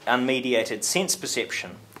unmediated sense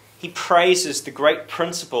perception, he praises the great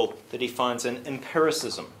principle that he finds in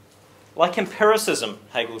empiricism. Like empiricism,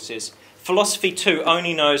 Hegel says, philosophy too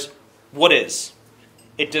only knows what is.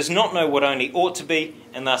 It does not know what only ought to be,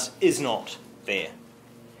 and thus is not there.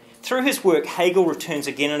 Through his work, Hegel returns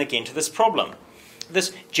again and again to this problem.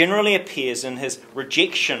 This generally appears in his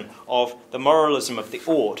rejection of the moralism of the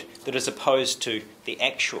ought that is opposed to the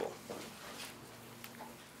actual.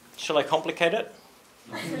 Shall I complicate it?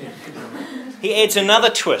 He adds another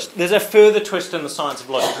twist. There's a further twist in the science of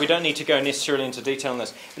logic. We don't need to go necessarily into detail on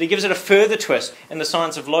this, but he gives it a further twist in the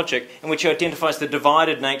science of logic in which he identifies the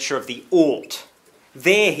divided nature of the ought.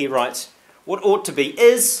 There, he writes, what ought to be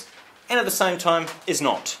is, and at the same time is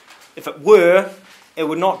not. If it were, it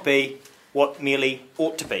would not be what merely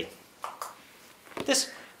ought to be.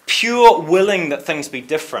 This pure willing that things be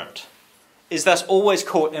different is thus always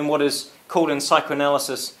caught in what is called in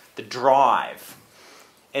psychoanalysis the drive.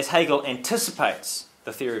 As Hegel anticipates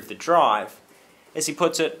the theory of the drive, as he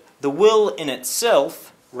puts it, the will in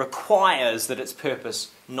itself requires that its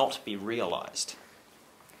purpose not be realized.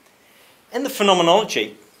 In the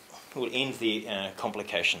phenomenology, We'll end the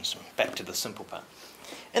complications, back to the simple part.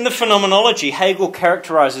 In the phenomenology, Hegel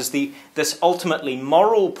characterises this ultimately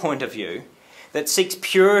moral point of view that seeks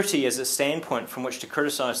purity as a standpoint from which to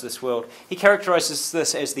criticise this world. He characterises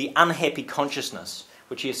this as the unhappy consciousness,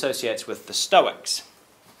 which he associates with the Stoics.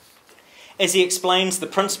 As he explains the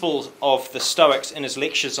principles of the Stoics in his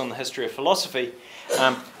lectures on the history of philosophy,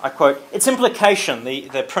 I quote, its implication, the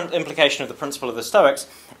implication of the principle of the Stoics,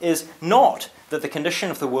 is not that the condition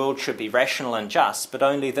of the world should be rational and just, but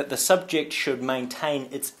only that the subject should maintain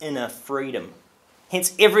its inner freedom.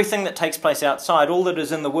 Hence, everything that takes place outside, all that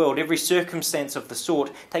is in the world, every circumstance of the sort,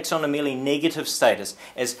 takes on a merely negative status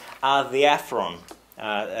as aotearoa,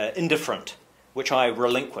 indifferent, which I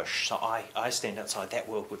relinquish. So I stand outside that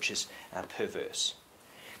world which is perverse.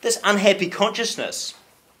 This unhappy consciousness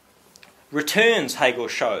returns, Hegel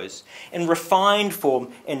shows, in refined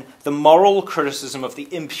form in the moral criticism of the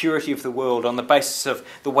impurity of the world on the basis of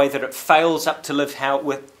the way that it fails to live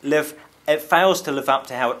up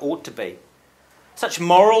to how it ought to be. Such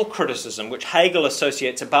moral criticism, which Hegel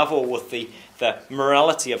associates above all with the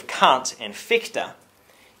morality of Kant and Fichte,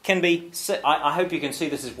 can be, I hope you can see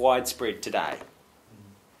this is widespread today.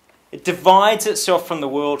 It divides itself from the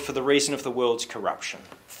world for the reason of the world's corruption.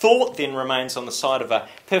 Thought then remains on the side of a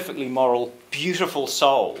perfectly moral, beautiful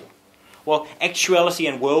soul, while actuality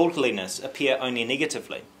and worldliness appear only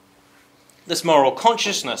negatively. This moral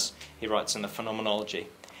consciousness, he writes in the Phenomenology,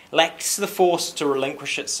 lacks the force to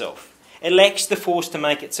relinquish itself. It lacks the force to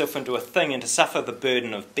make itself into a thing and to suffer the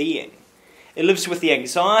burden of being. It lives with the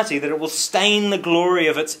anxiety that it will stain the glory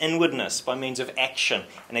of its inwardness by means of action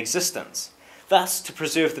and existence. Thus, to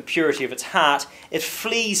preserve the purity of its heart, it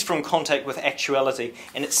flees from contact with actuality,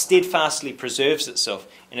 and it steadfastly preserves itself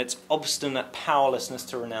in its obstinate powerlessness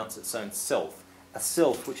to renounce its own self, a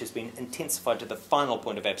self which has been intensified to the final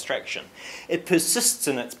point of abstraction. It persists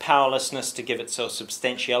in its powerlessness to give itself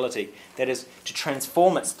substantiality, that is, to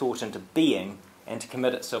transform its thought into being, and to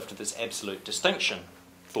commit itself to this absolute distinction,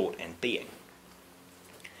 thought and being.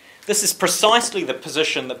 This is precisely the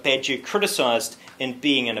position that Badiou criticised in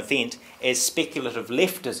Being an Event as speculative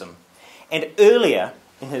leftism, and earlier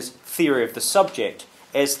in his theory of the subject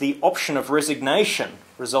as the option of resignation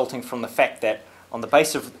resulting from the fact that on the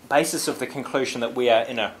basis of the conclusion that we are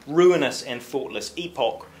in a ruinous and thoughtless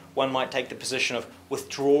epoch, one might take the position of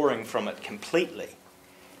withdrawing from it completely.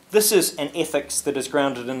 This is an ethics that is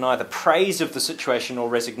grounded in neither praise of the situation nor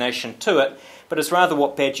resignation to it, but is rather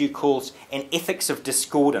what Badiou calls an ethics of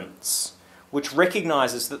discordance, which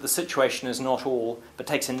recognises that the situation is not all, but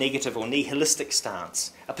takes a negative or nihilistic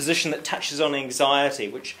stance, a position that touches on anxiety,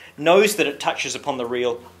 which knows that it touches upon the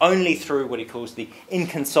real only through what he calls the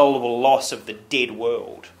inconsolable loss of the dead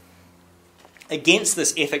world. Against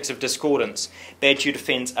this ethics of discordance, Badiou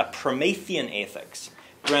defends a Promethean ethics,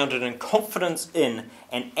 grounded in confidence in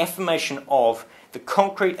and affirmation of the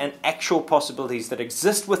concrete and actual possibilities that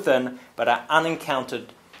exist within but are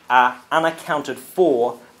unaccounted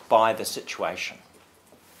for by the situation.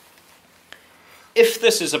 If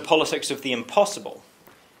this is a politics of the impossible,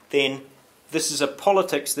 then this is a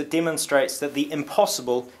politics that demonstrates that the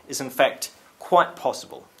impossible is in fact quite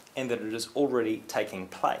possible and that it is already taking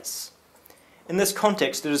place. In this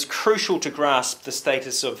context, it is crucial to grasp the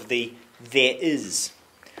status of the there is,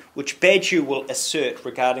 which Badiou will assert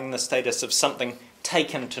regarding the status of something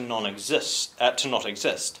taken to not exist.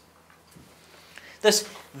 This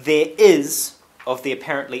there is of the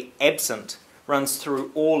apparently absent runs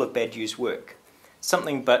through all of Badiou's work,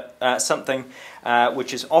 something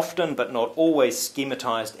which is often but not always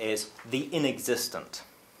schematized as the inexistent.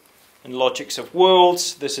 In Logics of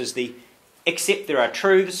Worlds, this is the except there are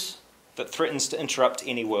truths that threatens to interrupt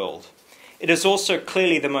any world. It is also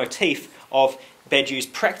clearly the motif of Badiou's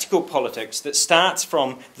practical politics that starts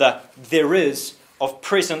from the there is of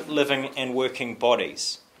present living and working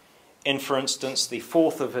bodies. In, for instance, the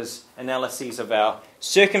fourth of his analyses of our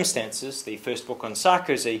circumstances, the first book on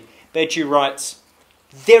Sarkozy, Badiou writes,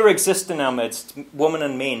 there exist in our midst women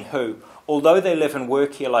and men who, although they live and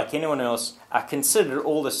work here like anyone else, are considered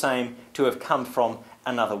all the same to have come from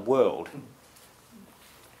another world.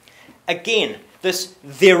 Again, this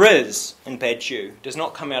there is in Badiou does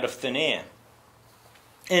not come out of thin air.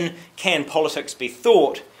 In Can Politics Be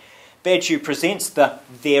Thought, Badiou presents the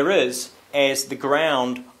there is as the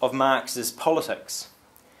ground of Marx's politics.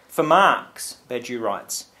 For Marx, Badiou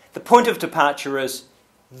writes, the point of departure is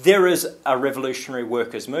there is a revolutionary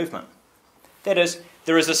workers' movement. That is,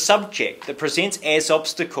 there is a subject that presents as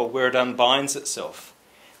obstacle where it unbinds itself.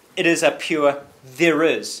 It is a pure there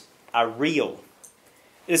is, a real.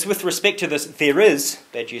 It is with respect to this there is,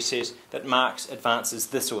 Badiou says, that Marx advances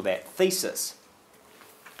this or that thesis.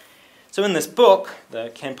 So in this book,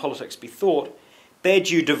 the Can Politics Be Thought,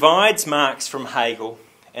 Badiou divides Marx from Hegel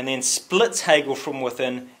and then splits Hegel from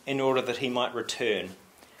within in order that he might return,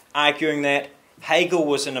 arguing that Hegel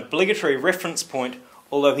was an obligatory reference point,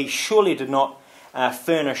 although he surely did not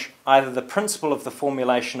furnish either the principle of the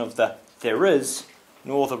formulation of the there is,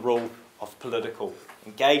 nor the rule of political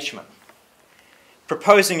engagement.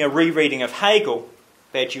 Proposing a rereading of Hegel,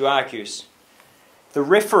 Badiou argues, the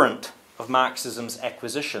referent of Marxism's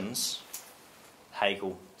acquisitions,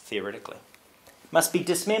 Hegel theoretically, must be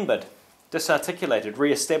dismembered, disarticulated,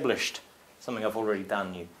 re-established, something I've already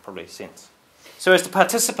done, you probably sense, so as to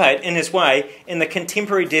participate in his way in the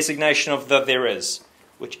contemporary designation of the there is,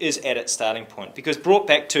 which is at its starting point, because brought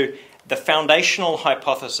back to the foundational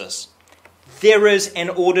hypothesis, there is an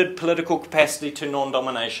ordered political capacity to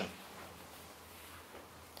non-domination.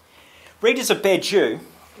 Readers of Badiou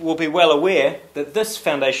will be well aware that this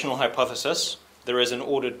foundational hypothesis, there is an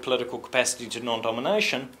ordered political capacity to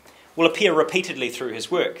non-domination, will appear repeatedly through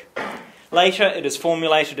his work. Later, it is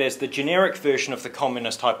formulated as the generic version of the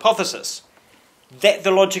communist hypothesis, that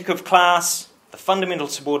the logic of class, the fundamental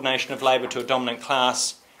subordination of labour to a dominant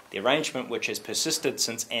class, the arrangement which has persisted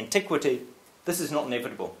since antiquity, this is not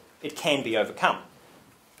inevitable. It can be overcome.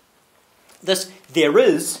 This there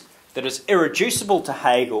is, that is irreducible to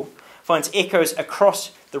Hegel, finds echoes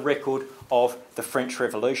across the record of the French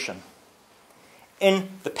Revolution. In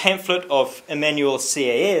the pamphlet of Emmanuel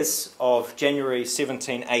Sieyès of January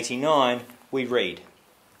 1789, we read,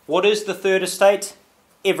 "What is the Third Estate?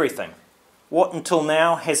 Everything. What until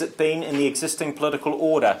now has it been in the existing political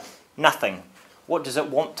order? Nothing. What does it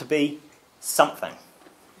want to be? Something."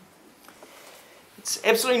 It's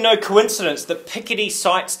absolutely no coincidence that Piketty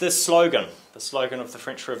cites this slogan, the slogan of the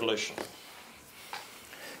French Revolution,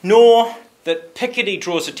 nor that Piketty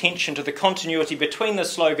draws attention to the continuity between the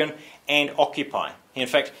slogan and Occupy. He in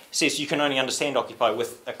fact says you can only understand Occupy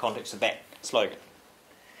with a context of that slogan.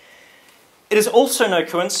 It is also no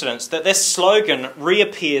coincidence that this slogan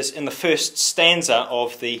reappears in the first stanza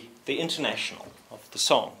of the International, of the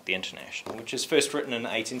song, The International, which is first written in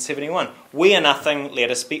 1871. We are nothing,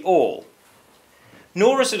 let us be all.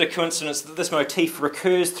 Nor is it a coincidence that this motif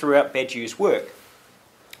recurs throughout Badiou's work.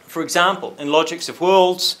 For example, in Logics of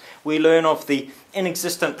Worlds, we learn of the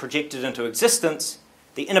inexistent projected into existence,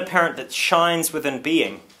 the inapparent that shines within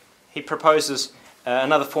being. He proposes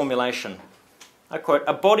another formulation. I quote,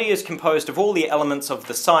 "A body is composed of all the elements of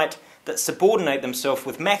the sight that subordinate themselves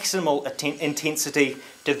with maximal intensity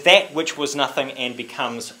to that which was nothing and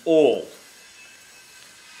becomes all."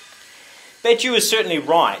 Badiou is certainly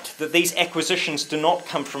right that these acquisitions do not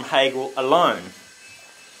come from Hegel alone.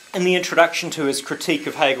 In the introduction to his critique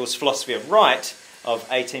of Hegel's philosophy of right of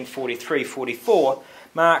 1843-44,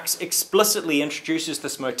 Marx explicitly introduces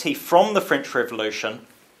this motif from the French Revolution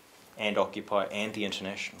and Occupy and the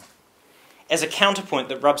International as a counterpoint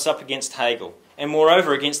that rubs up against Hegel and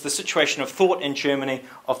moreover against the situation of thought in Germany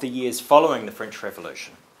of the years following the French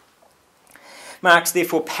Revolution. Marx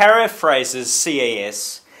therefore paraphrases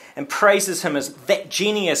Sieyès and praises him as that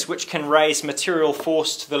genius which can raise material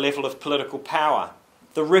force to the level of political power.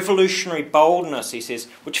 The revolutionary boldness, he says,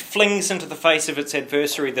 which flings into the face of its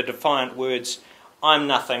adversary the defiant words, "I'm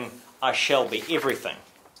nothing, I shall be everything."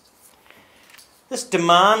 This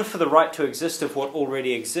demand for the right to exist of what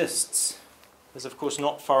already exists is of course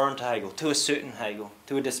not foreign to Hegel, to a certain Hegel,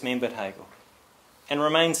 to a dismembered Hegel, and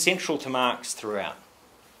remains central to Marx throughout.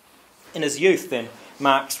 In his youth, then,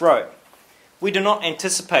 Marx wrote, "We do not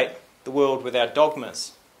anticipate the world with our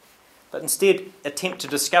dogmas, but instead attempt to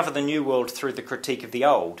discover the new world through the critique of the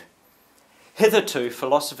old. Hitherto,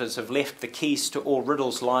 philosophers have left the keys to all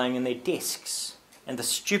riddles lying in their desks, and the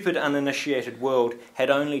stupid uninitiated world had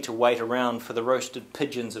only to wait around for the roasted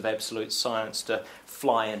pigeons of absolute science to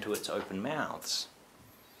fly into its open mouths."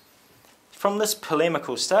 From this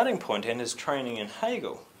polemical starting point and his training in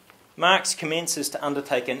Hegel, Marx commences to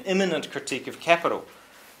undertake an imminent critique of capital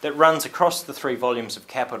that runs across the 3 volumes of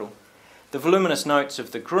Capital, the voluminous notes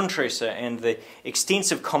of the Grundrisse and the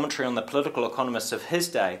extensive commentary on the political economists of his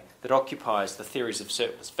day that occupies the theories of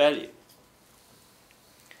surplus value.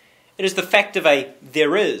 It is the fact of a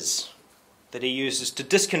there is that he uses to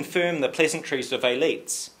disconfirm the pleasantries of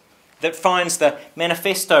elites, that finds the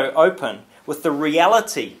manifesto open with the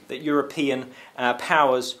reality that European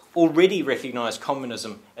powers already recognise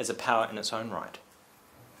communism as a power in its own right.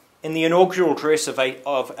 In the inaugural address of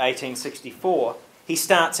 1864, he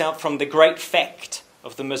starts out from the great fact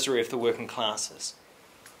of the misery of the working classes.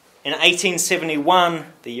 In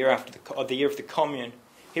 1871, the year of the Commune,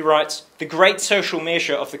 he writes, "The great social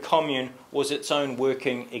measure of the Commune was its own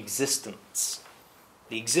working existence."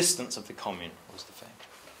 The existence of the Commune was the fact.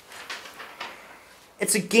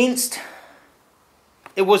 It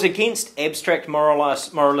was against abstract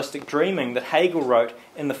moralistic dreaming that Hegel wrote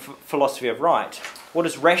in the Philosophy of Right, what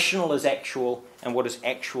is rational is actual, and what is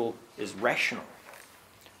actual is rational.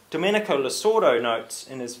 Domenico Lasordo notes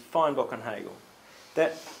in his fine book on Hegel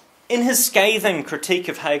that in his scathing critique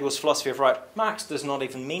of Hegel's Philosophy of Right, Marx does not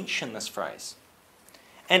even mention this phrase.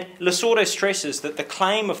 And Lasordo stresses that the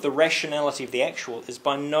claim of the rationality of the actual is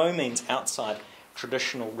by no means outside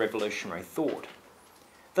traditional revolutionary thought.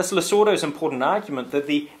 Thus, Lasordo's important argument that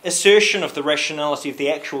the assertion of the rationality of the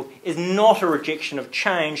actual is not a rejection of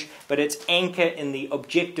change, but its anchor in the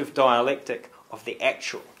objective dialectic of the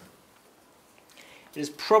actual. It is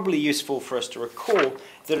probably useful for us to recall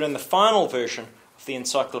that in the final version of the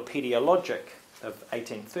Encyclopaedia Logic of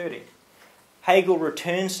 1830, Hegel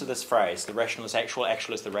returns to this phrase, the rational is actual,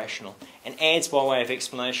 actual is the rational, and adds by way of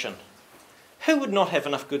explanation, who would not have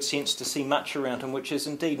enough good sense to see much around him which is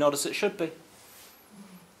indeed not as it should be?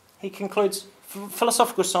 He concludes,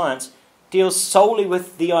 philosophical science deals solely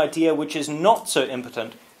with the idea which is not so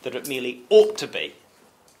impotent that it merely ought to be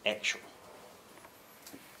actual.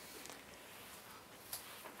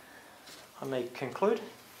 I may conclude.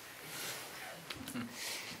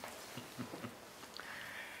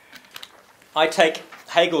 I take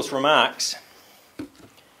Hegel's remarks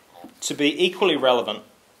to be equally relevant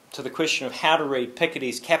to the question of how to read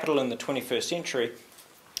Piketty's Capital in the 21st century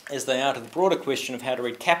as they are to the broader question of how to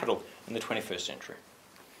read capital in the 21st century.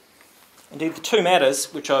 Indeed, the two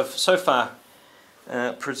matters, which I've so far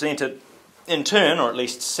presented in turn, or at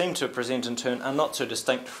least seem to present in turn, are not so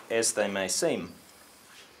distinct as they may seem.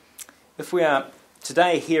 If we are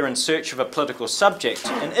today here in search of a political subject,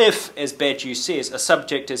 and if, as Badiou says, a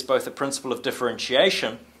subject is both a principle of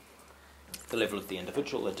differentiation, the level of the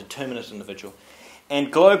individual, a determinate individual,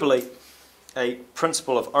 and globally a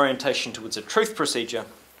principle of orientation towards a truth procedure,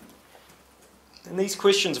 and these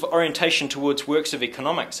questions of orientation towards works of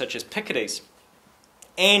economics, such as Piketty's,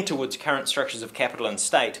 and towards current structures of capital and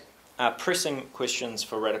state, are pressing questions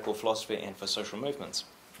for radical philosophy and for social movements.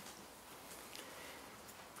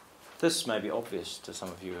 This may be obvious to some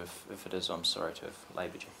of you. If it is, I'm sorry to have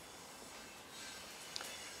laboured you.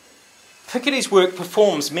 Piketty's work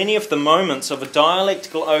performs many of the moments of a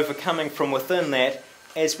dialectical overcoming from within that,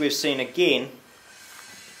 as we've seen again,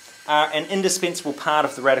 are an indispensable part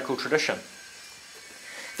of the radical tradition.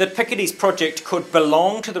 That Piketty's project could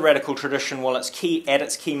belong to the radical tradition while at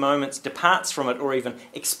its key moments departs from it or even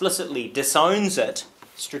explicitly disowns it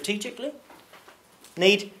strategically,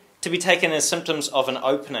 need to be taken as symptoms of an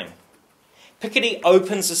opening. Piketty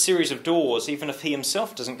opens a series of doors even if he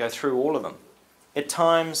himself doesn't go through all of them, at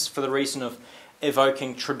times for the reason of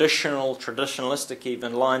evoking traditionalistic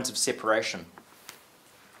even lines of separation.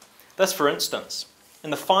 Thus, for instance, in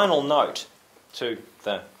the final note to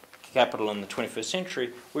the Capital in the 21st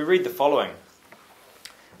century, we read the following.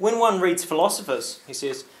 When one reads philosophers, he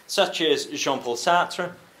says, such as Jean-Paul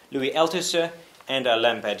Sartre, Louis Althusser, and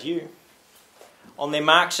Alain Badiou, on their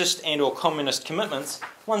Marxist and or communist commitments,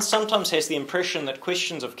 one sometimes has the impression that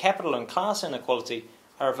questions of capital and class inequality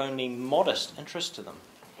are of only modest interest to them,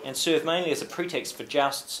 and serve mainly as a pretext for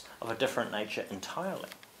jousts of a different nature entirely.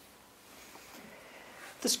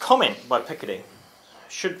 This comment by Piketty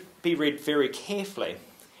should be read very carefully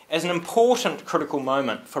as an important critical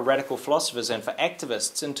moment for radical philosophers and for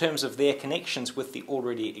activists in terms of their connections with the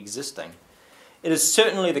already existing. It is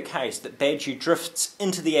certainly the case that Badiou drifts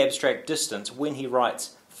into the abstract distance when he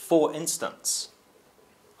writes, for instance,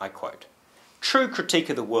 I quote, true critique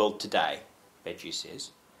of the world today, Badiou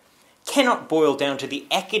says, cannot boil down to the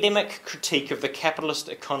academic critique of the capitalist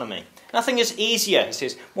economy. Nothing is easier, he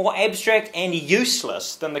says, more abstract and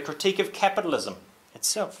useless than the critique of capitalism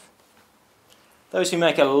itself. Those who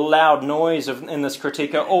make a loud noise in this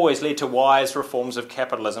critique are always led to wise reforms of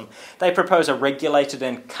capitalism. They propose a regulated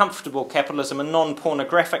and comfortable capitalism, a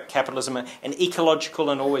non-pornographic capitalism, an ecological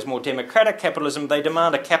and always more democratic capitalism. They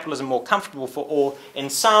demand a capitalism more comfortable for all. In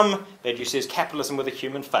some, Badiou says, capitalism with a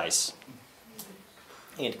human face.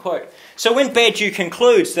 End quote. So when Badiou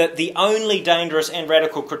concludes that the only dangerous and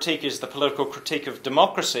radical critique is the political critique of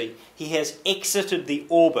democracy, he has exited the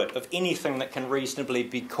orbit of anything that can reasonably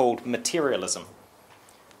be called materialism.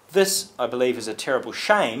 This, I believe, is a terrible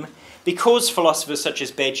shame, because philosophers such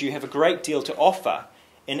as Badiou have a great deal to offer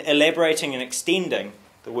in elaborating and extending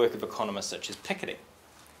the work of economists such as Piketty.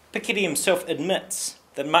 Piketty himself admits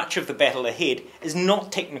that much of the battle ahead is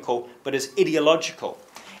not technical, but is ideological.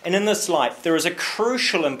 And in this light, there is a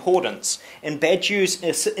crucial importance in Badiou's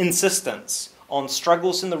insistence on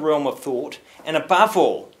struggles in the realm of thought, and above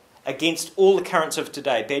all, against all the currents of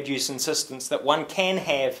today, Badiou's insistence that one can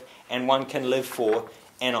have and one can live for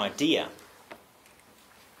an idea.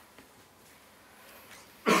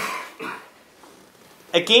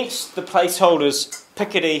 against the placeholders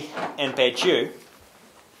Piketty and Badiou,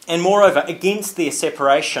 and moreover against their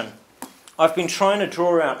separation, I've been trying to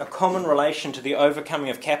draw out a common relation to the overcoming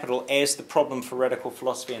of capital as the problem for radical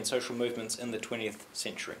philosophy and social movements in the 21st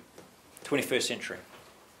century.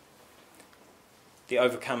 The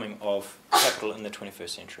overcoming of capital in the 21st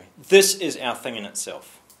century. This is our thing in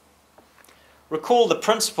itself. Recall the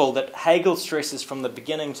principle that Hegel stresses from the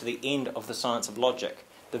beginning to the end of the science of logic,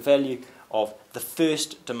 the value of the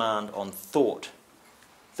first demand on thought.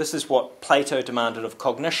 This is what Plato demanded of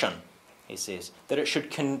cognition, he says, that it should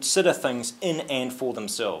consider things in and for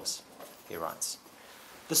themselves, he writes.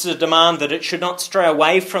 This is a demand that it should not stray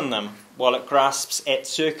away from them while it grasps at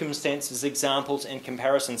circumstances, examples and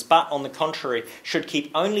comparisons, but on the contrary should keep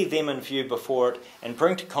only them in view before it and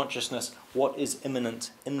bring to consciousness what is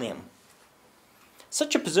immanent in them.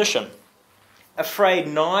 Such a position, afraid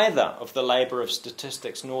neither of the labour of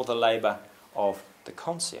statistics nor the labour of the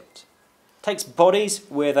concept, takes bodies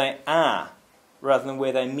where they are rather than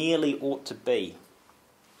where they merely ought to be.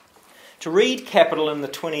 To read capital in the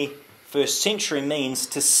 21st century means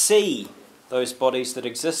to see those bodies that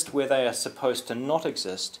exist where they are supposed to not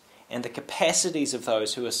exist and the capacities of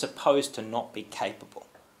those who are supposed to not be capable.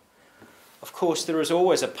 Of course, there is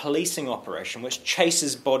always a policing operation which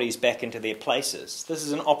chases bodies back into their places. This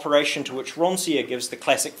is an operation to which Rancière gives the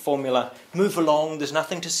classic formula, move along, there's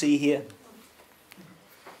nothing to see here.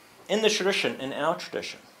 In the tradition, in our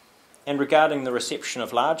tradition, and regarding the reception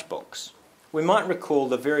of large books, we might recall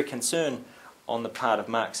the very concern on the part of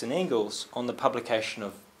Marx and Engels on the publication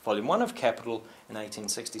of Volume 1 of Capital in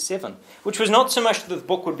 1867, which was not so much that the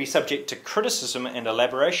book would be subject to criticism and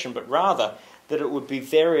elaboration, but rather that it would be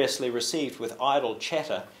variously received with idle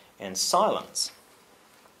chatter and silence.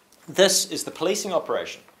 This is the policing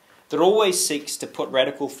operation that always seeks to put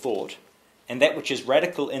radical thought, and that which is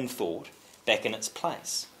radical in thought, back in its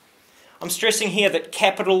place. I'm stressing here that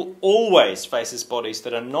capital always faces bodies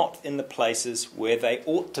that are not in the places where they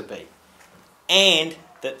ought to be, and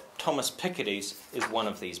that Thomas Piketty's is one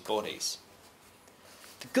of these bodies.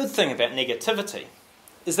 The good thing about negativity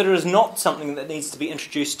is that it is not something that needs to be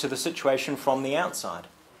introduced to the situation from the outside.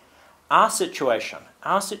 Our situation,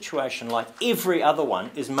 like every other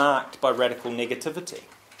one, is marked by radical negativity.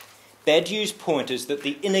 Badiou's point is that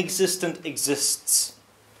the inexistent exists.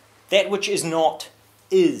 That which is not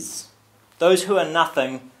is. Those who are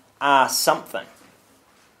nothing are something.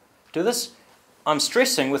 To this, I'm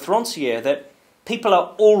stressing with Rancière that people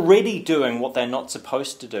are already doing what they're not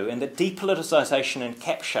supposed to do, and that depoliticisation and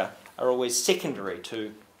capture are always secondary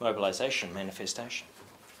to mobilisation, manifestation.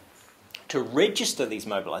 To register these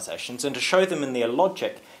mobilisations and to show them in their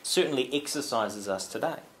logic certainly exercises us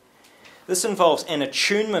today. This involves an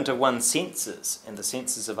attunement of one's senses and the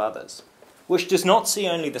senses of others, which does not see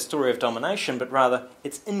only the story of domination, but rather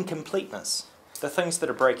its incompleteness, the things that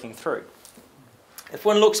are breaking through. If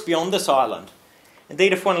one looks beyond this island,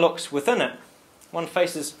 indeed if one looks within it, one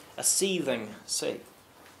faces a seething sea.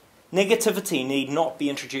 Negativity need not be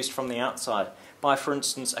introduced from the outside by, for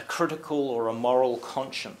instance, a critical or a moral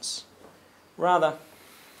conscience. Rather,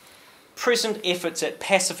 present efforts at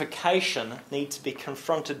pacification need to be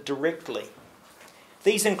confronted directly.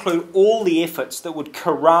 These include all the efforts that would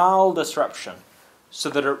corral disruption so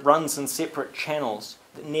that it runs in separate channels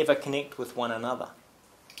that never connect with one another.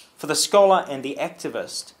 For the scholar and the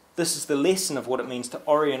activist, this is the lesson of what it means to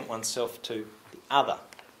orient oneself to the other,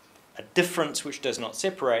 a difference which does not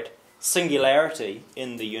separate, singularity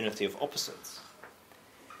in the unity of opposites.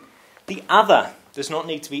 The other does not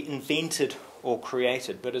need to be invented or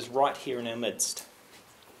created, but is right here in our midst.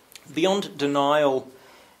 Beyond denial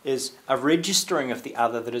is a registering of the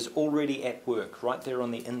other that is already at work, right there on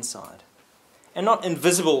the inside. And not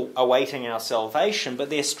invisible awaiting our salvation, but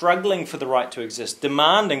they're struggling for the right to exist,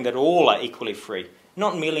 demanding that all are equally free,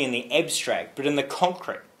 not merely in the abstract, but in the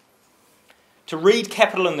concrete. To read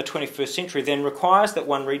capital in the 21st century then requires that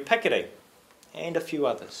one read Piketty and a few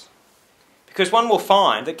others. Because one will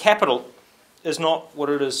find that capital is not what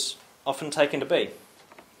it is often taken to be.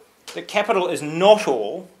 That capital is not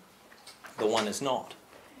all, the one is not.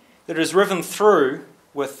 That it is riven through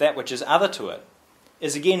with that which is other to it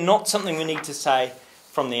is again not something we need to say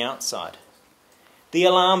from the outside. The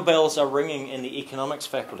alarm bells are ringing in the economics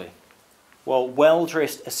faculty, while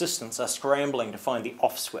well-dressed assistants are scrambling to find the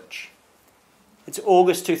off switch. It's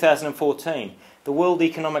August 2014. The World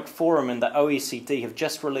Economic Forum and the OECD have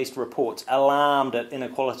just released reports alarmed at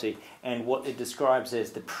inequality and what it describes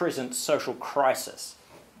as the present social crisis.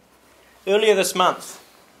 Earlier this month,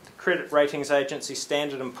 the credit ratings agency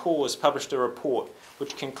Standard & Poor's published a report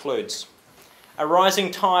which concludes, "A rising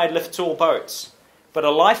tide lifts all boats. but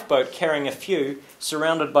a lifeboat carrying a few,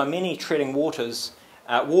 surrounded by many treading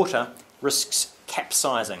water, risks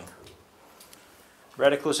capsizing.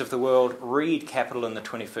 Radicals of the world, read Capital in the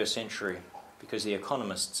 21st century, because the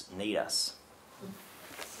economists need us.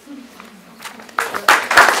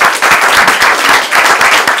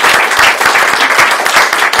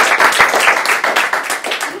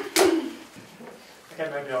 Okay,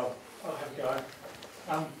 maybe I'll have a go.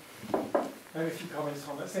 Maybe a few comments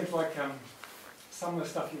on it. It seems like some of the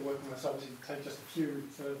stuff you're working with, obviously take just a few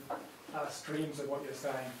sort of streams of what you're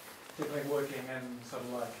saying, definitely working in sort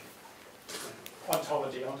of like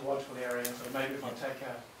ontological area, and sort of maybe if I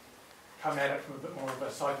come at it from a bit more of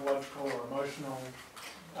a psychological or emotional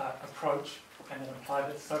approach and then apply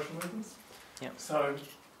that to social movements. Yep. So,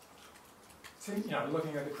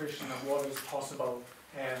 looking at the question of what is possible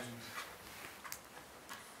and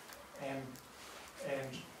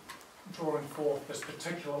drawing forth this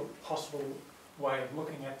particular possible way of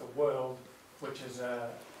looking at the world, which is a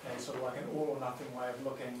sort of like an all or nothing way of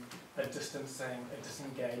looking at distancing, a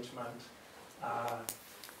disengagement,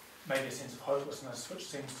 maybe a sense of hopelessness, which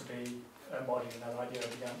seems to be embodied in that idea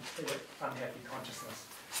of the unhappy consciousness.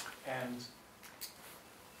 And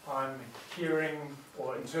I'm hearing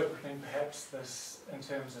or interpreting perhaps this in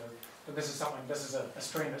terms of, but this is a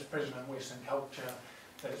stream that's present in Western culture,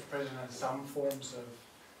 that is present in some forms of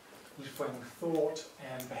left-wing thought,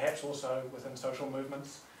 and perhaps also within social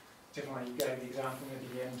movements. Definitely you gave the example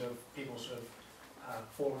at the end of people sort of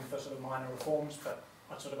falling for sort of minor reforms, but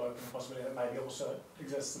I'd sort of open the possibility that maybe also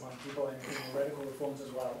exists among people in radical reforms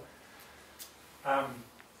as well.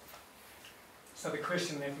 So the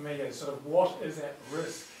question then for me is sort of what is at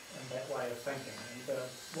risk in that way of thinking? And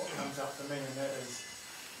what comes up for me in that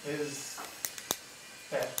is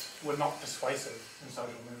that we're not persuasive in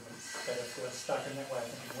social movements, that if we're stuck in that way of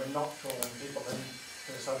thinking, we're not drawing people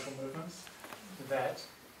into the social movements, that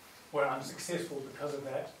we're unsuccessful because of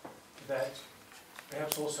that, that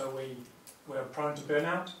perhaps also we're prone to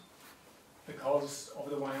burnout because of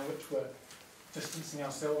the way in which we're distancing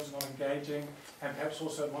ourselves, not engaging, and perhaps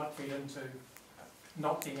also it might feed into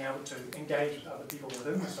not being able to engage with other people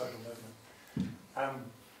within the social movement.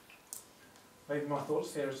 Maybe my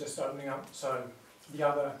thoughts there is just opening up, so the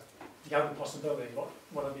other possibility,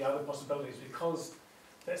 what are the other possibilities? Because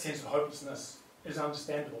that sense of hopelessness is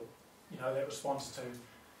understandable, that response to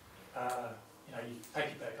you take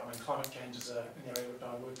it back. I mean, climate change is an area that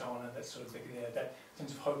I worked on, and that's sort of big there. That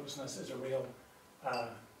sense of hopelessness is a real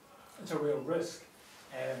risk,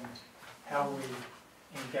 and how we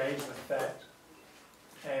engage with that,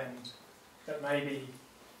 and that maybe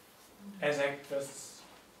as activists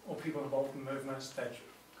or people involved in movements, that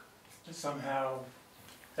somehow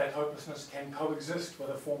that hopelessness can coexist with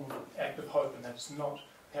a form of active hope, and that's not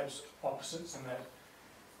perhaps opposites, and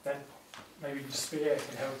that maybe despair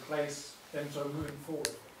can have a place then sort of moving forward.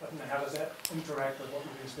 I don't know, how does that interact with what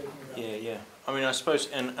we've been speaking about? Yeah. I mean, I suppose,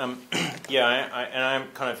 and I'm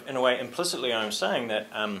kind of, in a way, implicitly I'm saying that,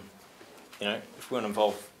 if we want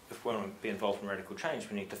to be involved in radical change,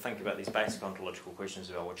 we need to think about these basic ontological questions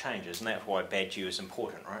about what changes, and that's why bad Jew is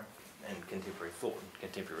important, right? And contemporary thought,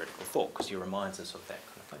 contemporary radical thought, because he reminds us of that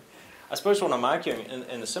kind of thing. I suppose what I'm arguing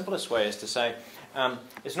in the simplest way is to say,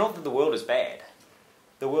 it's not that the world is bad.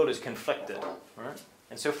 The world is conflicted, right?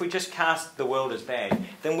 And so if we just cast the world as bad,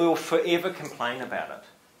 then we'll forever complain about it.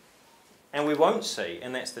 And we won't see,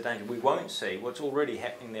 and that's the danger, we won't see what's already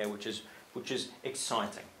happening there, which is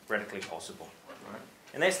exciting, radically possible. Right?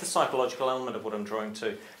 And that's the psychological element of what I'm trying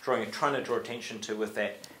to draw attention to with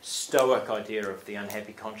that stoic idea of the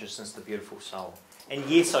unhappy consciousness, the beautiful soul. And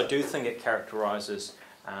yes, I do think it characterises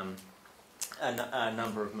a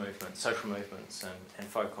number of movements, social movements, and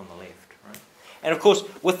folk on the left. Right? And of course,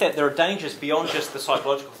 with that, there are dangers beyond just the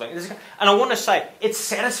psychological thing. And I want to say, it's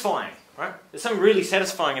satisfying, right? There's something really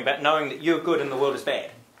satisfying about knowing that you're good and the world is bad.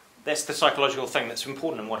 That's the psychological thing that's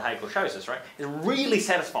important in what Hegel shows us, right? It's really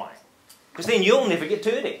satisfying. Because then you'll never get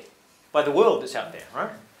dirty by the world that's out there, right?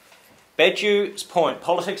 Badiou's point,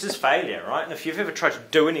 politics is failure, right? And if you've ever tried to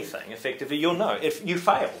do anything effectively, you'll know. If you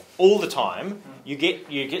fail all the time, you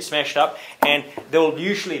get smashed up, and there will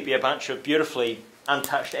usually be a bunch of beautifully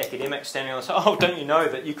untouched academics standing on the side. Oh, don't you know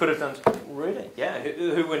that you could have done... Really? Yeah,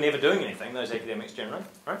 who were never doing anything, those academics generally,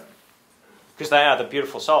 right? Because they are the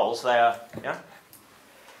beautiful souls, they are, yeah?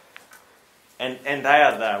 And they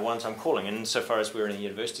are the ones I'm calling. And insofar as we're in a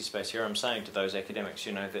university space here, I'm saying to those academics,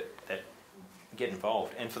 that get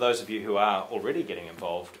involved. And for those of you who are already getting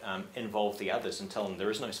involved, involve the others and tell them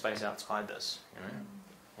there is no space outside this,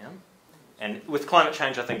 Yeah? And with climate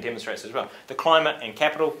change, I think demonstrates as well. The climate and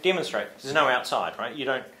capital demonstrate there's no outside, right? You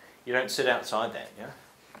don't sit outside that, yeah.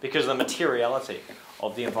 because of the materiality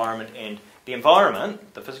of the environment, and the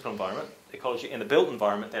environment, the physical environment, the ecology, and the built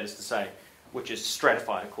environment, that is to say, which is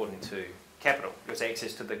stratified according to capital, because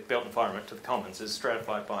access to the built environment, to the commons, is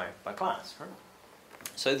stratified by class, right?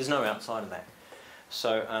 So there's no outside of that.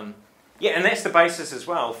 So, yeah, and that's the basis as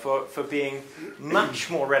well for being much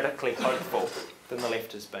more radically hopeful than the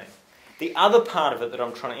left has been. The other part of it that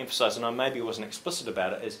I'm trying to emphasise, and I maybe wasn't explicit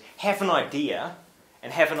about it, is have an idea,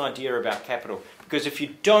 and have an idea about capital. Because if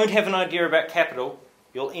you don't have an idea about capital,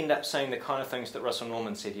 you'll end up saying the kind of things that Russell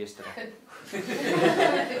Norman said yesterday.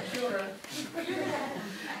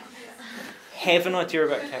 Have an idea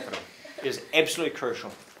about capital. It is absolutely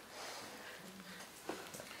crucial. The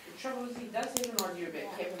trouble is he does have an idea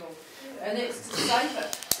about capital, and it's to save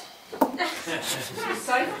it.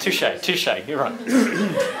 Touche, you're right.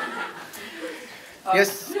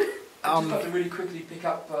 Yes. I'd just like to really quickly pick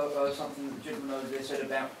up something that the gentleman over there said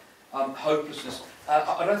about hopelessness.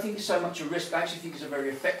 I don't think it's so much a risk. I actually think it's a very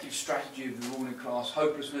effective strategy of the ruling class.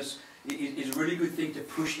 Hopelessness is a really good thing to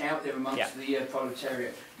push out there amongst the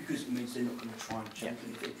proletariat, because it means they're not going to try and change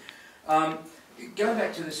anything. Going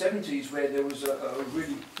back to the 70s, where there was a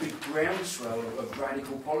really big groundswell of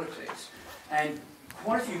radical politics, and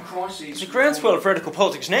quite a few crises... There's a groundswell of radical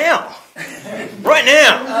politics now! Right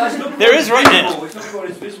now! There is right now! It's not quite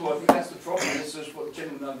as visible. I think that's the problem. This is what the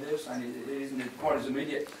gentleman over there is saying. It isn't quite as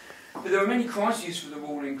immediate. But there were many crises for the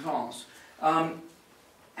ruling class.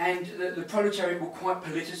 And the proletariat were quite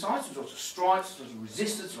politicised. There was lots of strikes, lots of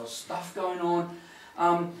resistance, lots of stuff going on.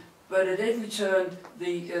 But at every turn,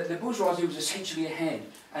 the bourgeoisie was essentially ahead.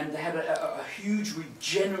 And they had a huge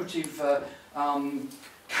regenerative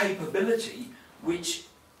capability, which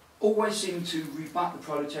always seemed to rebut the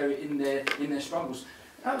proletariat in their struggles.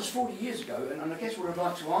 That was 40 years ago, and I guess what I'd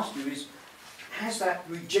like to ask you is, has that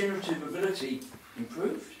regenerative ability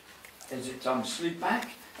improved? Has it slid back?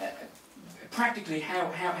 Practically, how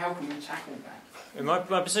can we tackle that?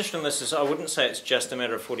 My position on this is I wouldn't say it's just a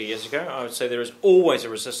matter of 40 years ago. I would say there is always a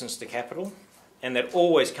resistance to capital, and that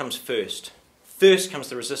always comes first. First comes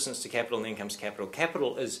the resistance to capital, and then comes capital.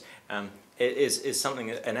 Capital is something,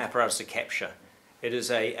 an apparatus to capture. It is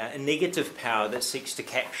a negative power that seeks to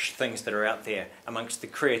catch things that are out there amongst the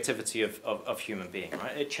creativity of human being.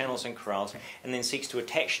 Right? It channels and corrals, and then seeks to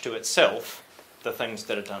attach to itself the things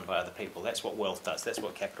that are done by other people. That's what wealth does. That's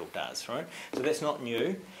what capital does. Right? So that's not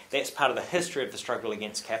new. That's part of the history of the struggle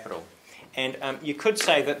against capital. And you could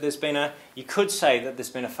say that there's been a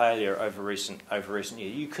failure over recent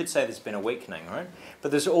years. You could say there's been a weakening, right? But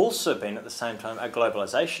there's also been at the same time a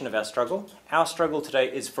globalisation of our struggle. Our struggle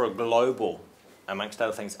today is for a global, amongst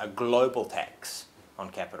other things, a global tax on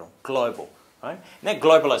capital. Global, right? And that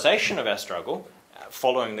globalisation of our struggle,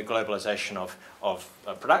 following the globalisation of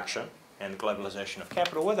production and the globalisation of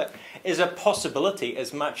capital with it, is a possibility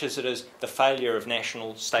as much as it is the failure of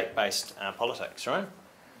national state-based politics, right?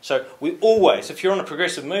 So we always, if you're on a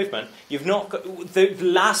progressive movement, you've not got, the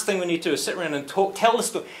last thing we need to do is sit around and tell the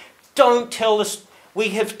story. Don't tell this. We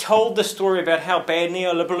have told the story about how bad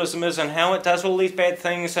neoliberalism is and how it does all these bad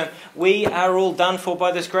things, and we are all done for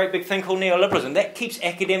by this great big thing called neoliberalism. That keeps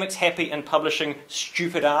academics happy and publishing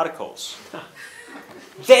stupid articles.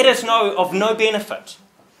 That is of no benefit.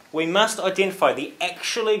 We must identify the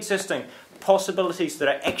actually existing possibilities that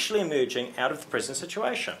are actually emerging out of the present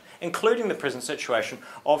situation, including the present situation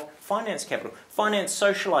of finance capital. Finance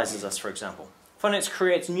socialises us, for example. Finance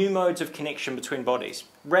creates new modes of connection between bodies,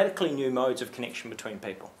 radically new modes of connection between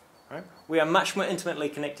people. Right? We are much more intimately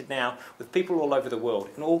connected now with people all over the world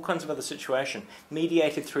in all kinds of other situations,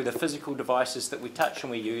 mediated through the physical devices that we touch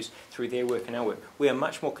and we use through their work and our work. We are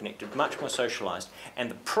much more connected, much more socialised, and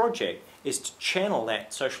the project is to channel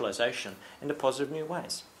that socialisation into positive new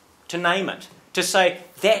ways. To name it, to say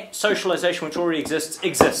that socialisation which already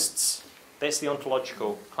exists. That's the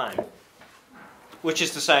ontological claim. Which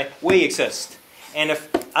is to say, we exist. And if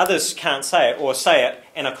others can't say it, or say it,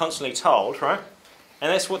 and are constantly told, right?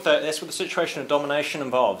 And that's what the situation of domination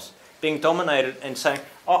involves. Being dominated and saying,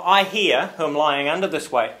 oh, I here, who am lying under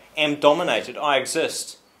this weight, am dominated, I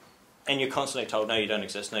exist. And you're constantly told, no, you don't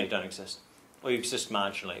exist, no, you don't exist. Or you exist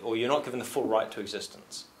marginally, or you're not given the full right to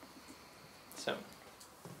existence. So,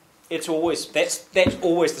 it's always, that's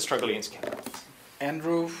always the struggle against capital.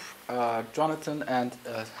 Andrew, Jonathan, and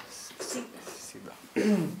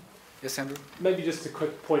Siba. Yes, Andrew? Maybe just a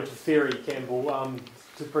quick point of theory, Campbell,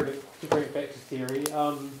 to bring it back to theory,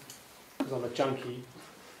 because I'm a junkie.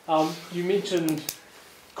 You mentioned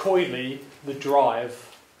coyly the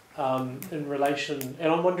drive in relation,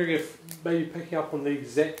 and I'm wondering if maybe picking up on the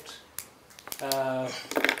exact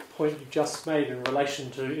point you just made in relation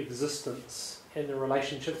to existence. and the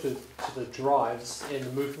relationship to the drives and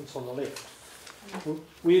the movements on the left.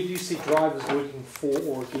 Where do you see drivers working for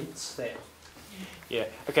or against that? Yeah,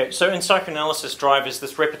 okay, so in psychoanalysis, drive is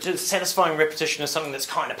this satisfying repetition of something that's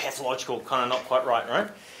kind of pathological, kind of not quite right?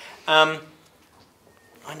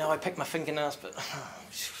 I know I pick my fingernails, but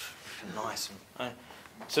nice.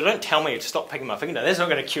 So don't tell me to stop picking my fingernails. That's not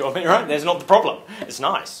going to cure me, right? That's not the problem. It's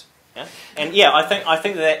nice. Yeah? And yeah, I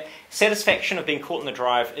think that satisfaction of being caught in the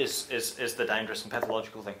drive is the dangerous and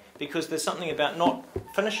pathological thing, because there's something about not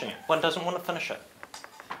finishing it. One doesn't want to finish it.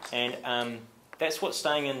 And that's what's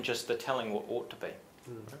staying in just the telling what ought to be.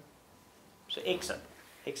 So exit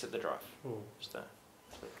the drive.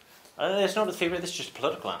 That's not a theory, that's just a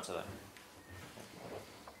political answer though.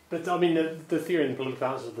 But I mean, the theory and the political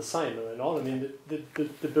answers are the same, are they not? I mean, the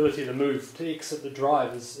ability to move, to exit the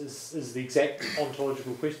drive is the exact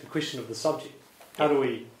ontological question, the question of the subject. How do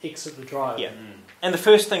we exit the drive? Yeah. And the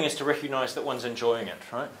first thing is to recognise that one's enjoying it,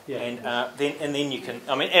 right? Yeah. And then you can,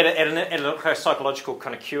 I mean, at a psychological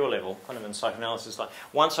kind of cure level, kind of in psychoanalysis, like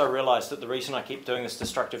once I realise that the reason I keep doing this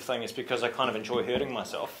destructive thing is because I kind of enjoy hurting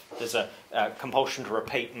myself, there's a compulsion to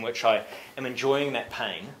repeat in which I am enjoying that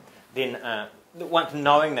pain, then once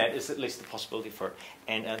knowing that is at least the possibility for it.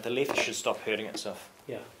 And the left should stop hurting itself.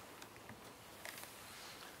 Yeah.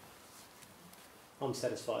 I'm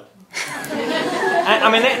satisfied. And, I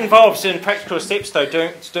mean, that involves in practical steps, though,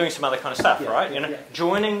 doing some other kind of stuff, Yeah, right? yeah, yeah.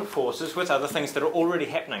 Joining forces with other things that are already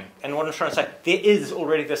happening. And what I'm trying to say, there is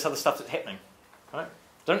already this other stuff that's happening, right?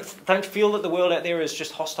 Don't feel that the world out there is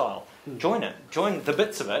just hostile. Join it. Join the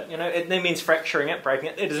bits of it. It means fracturing it, breaking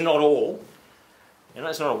it. It is not all.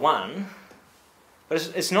 It's not a one. But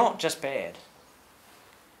it's not just bad.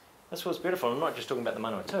 That's what's beautiful. I'm not just talking about the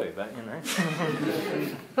Manua too, but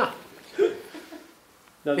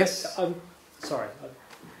No, Yes. Sorry.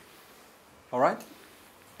 All right.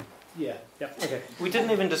 Yeah. Okay. we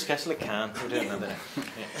didn't even discuss Lacan. We'll do it another day. Yeah.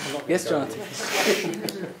 I'm not gonna Yes, go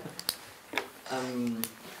Jonathan.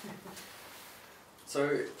 So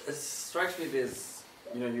it strikes me there's,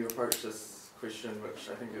 you approach this question, which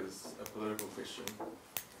I think is a political question,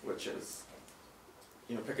 which is,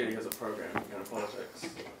 Piketty has a program, politics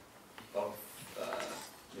of,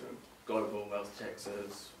 global wealth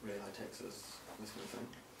taxes, really high taxes, this kind of thing.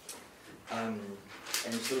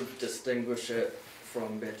 And you sort of distinguish it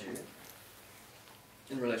from Badiou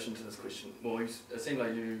in relation to this question. Well, it seemed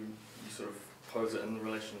like you sort of pose it in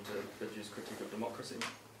relation to Badiou's critique of democracy.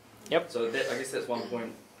 Yep. So I guess that's one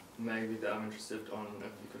point maybe that I'm interested on,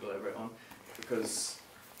 if you could elaborate on, because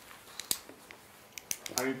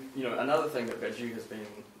I mean, another thing that Badiou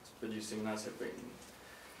seminars have been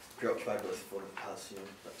preoccupied with for the past,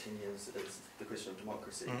 about 10 years is the question of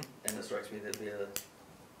democracy. And it strikes me that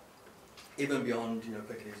even beyond,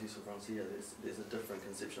 Piketty's use of Rancia, there's a different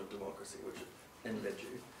conception of democracy, which in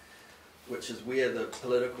Badiou, which is where the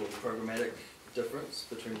political programmatic difference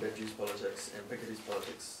between Badiou's politics and Piketty's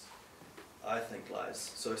politics, I think,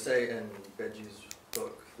 lies. So say in Badiou's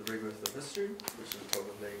book, The Rebirth of History, which is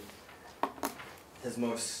probably his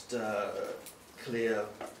most clear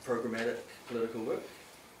programmatic political work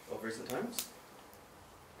of recent times,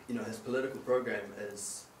 his political program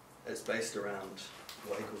is based around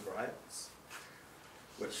what he calls riots,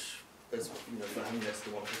 which is, for him that's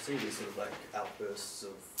democracy. These sort of like outbursts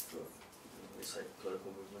of let's say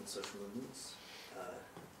political movements, social movements,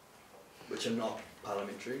 which are not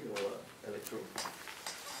parliamentary or electoral,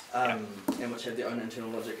 and which have their own internal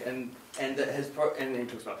logic. And then he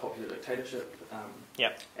talks about popular dictatorship.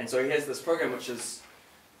 And so he has this program which is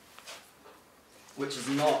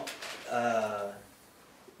not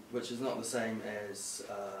the same as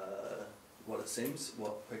what it seems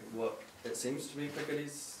to be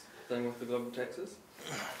Piketty's thing with the global taxes.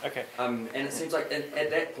 Okay. And it seems like at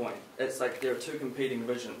that point, it's like there are two competing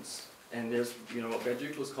visions, and there's what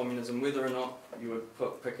Badiou calls communism. Whether or not you would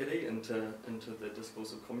put Piketty into the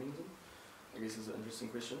discourse of communism, I guess is an interesting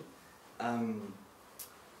question.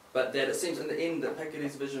 But that it seems in the end that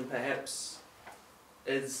Piketty's vision perhaps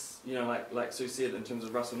is, like Sue said in terms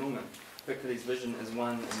of Russell Norman, Piketty's vision is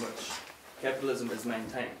one in which capitalism is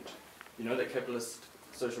maintained. That capitalist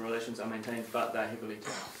social relations are maintained, but they're heavily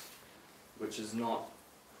taxed, which is not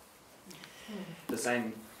the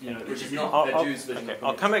same, which is not Badiou's vision. Okay,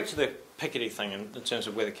 I'll come back to the Piketty thing in terms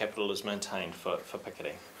of whether capital is maintained for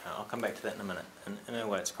Piketty. I'll come back to that in a minute. And in a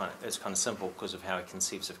way, it's kind of simple because of how he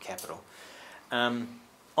conceives of capital.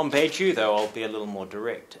 On Badiou, though, I'll be a little more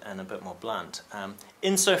direct and a bit more blunt.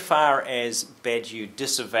 Insofar as Badiou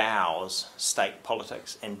disavows state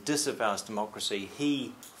politics and disavows democracy,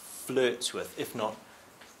 he flirts with, if not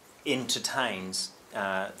entertains,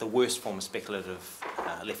 the worst form of speculative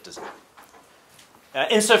leftism.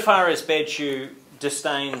 insofar as Badiou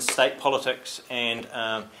disdains state politics and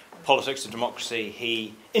politics of democracy,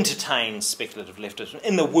 he entertains speculative leftism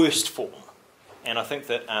in the worst form. And I think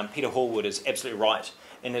that Peter Hallwood is absolutely right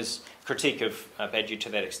in his critique of Badiou to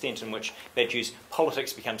that extent, in which Badiou's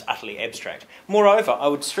politics becomes utterly abstract. Moreover, I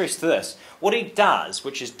would stress this: what he does,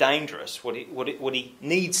 which is dangerous, what he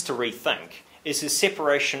needs to rethink, is his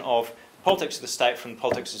separation of politics of the state from the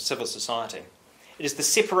politics of civil society. It is the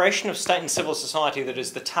separation of state and civil society that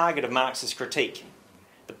is the target of Marx's critique.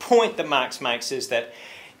 The point that Marx makes is that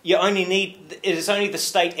it is only the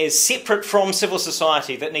state as separate from civil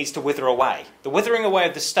society that needs to wither away. The withering away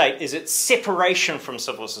of the state is its separation from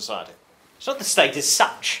civil society. It's not the state as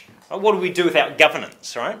such. Right? What do we do without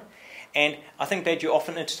governance, right? And I think Badiou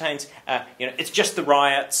often entertains, it's just the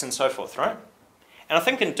riots and so forth, right? And I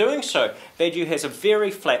think in doing so, Badiou has a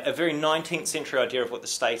very 19th century idea of what the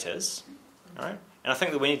state is, right? And I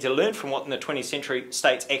think that we need to learn from what in the 20th century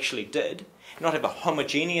states actually did, not have a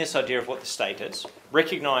homogeneous idea of what the state is,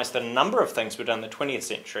 recognise that a number of things were done in the 20th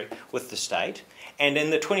century with the state, and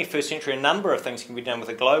in the 21st century a number of things can be done with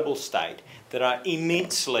a global state that are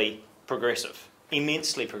immensely progressive.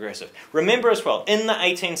 Immensely progressive. Remember as well, in the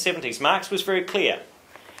 1870s, Marx was very clear.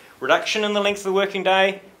 Reduction in the length of the working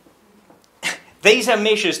day. These are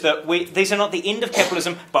measures these are not the end of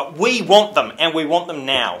capitalism, but we want them, and we want them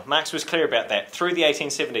now. Marx was clear about that through the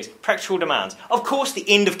 1870s. Practical demands. Of course, the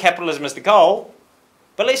end of capitalism is the goal,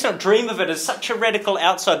 but let's not dream of it as such a radical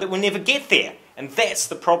outside that we'll never get there. And that's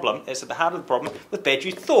the problem, that's at the heart of the problem with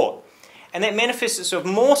Badiou's thought. And that manifests itself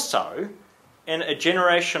more so in a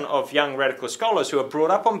generation of young radical scholars who are brought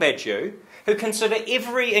up on Badiou, who consider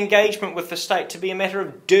every engagement with the state to be a matter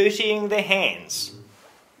of dirtying their hands.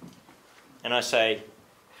 And I say,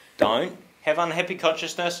 don't have unhappy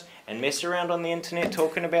consciousness and mess around on the internet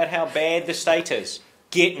talking about how bad the state is.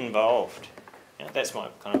 Get involved. That's my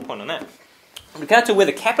kind of point on that. In regard to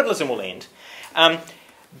whether capitalism will end,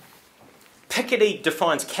 Piketty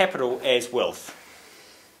defines capital as wealth.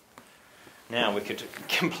 Now we could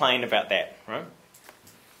complain about that, right?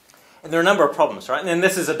 And there are a number of problems, right? And then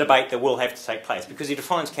this is a debate that will have to take place because he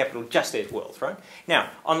defines capital just as wealth, right? Now,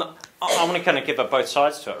 I want to kind of give up both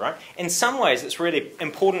sides to it, right? In some ways, it's really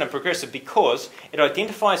important and progressive because it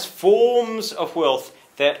identifies forms of wealth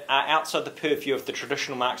that are outside the purview of the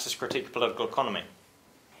traditional Marxist critique of political economy.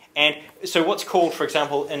 And so what's called, for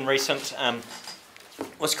example, in recent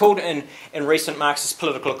Marxist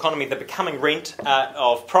political economy, the becoming rent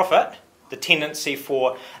of profit, the tendency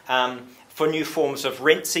for new forms of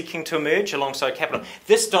rent seeking to emerge alongside capital.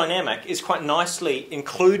 This dynamic is quite nicely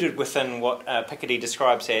included within what Piketty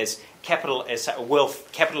describes as capital as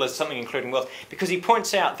wealth. Capital as something including wealth, because he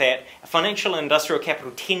points out that financial and industrial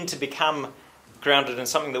capital tend to become grounded in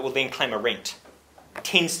something that will then claim a rent. It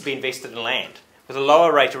tends to be invested in land with a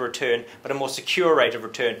lower rate of return, but a more secure rate of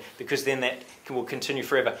return, because then that will continue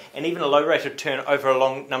forever. And even a low rate of return over a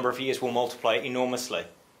long number of years will multiply enormously.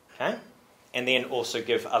 Okay? And then also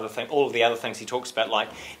give all of the other things he talks about, like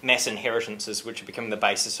mass inheritances, which are becoming the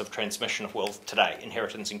basis of transmission of wealth today,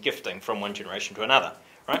 inheritance and gifting from one generation to another,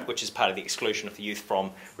 right? Which is part of the exclusion of the youth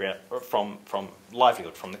from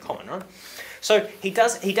livelihood, from the common, right? So he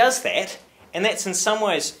does that, and that's in some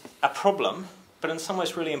ways a problem, but in some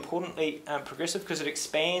ways really importantly progressive, because it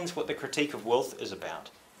expands what the critique of wealth is about.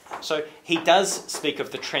 So he does speak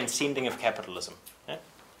of the transcending of capitalism,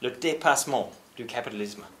 le dépassement du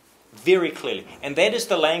capitalisme. Very clearly. And that is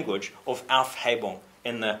the language of Aufhebung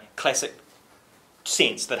in the classic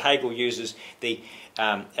sense that Hegel uses.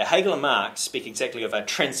 Hegel and Marx speak exactly of a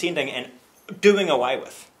transcending and doing away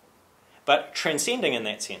with. But transcending in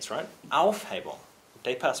that sense, right? Aufhebung,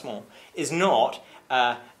 dépassement, is not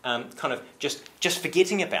kind of just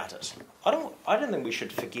forgetting about it. I don't think we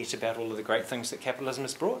should forget about all of the great things that capitalism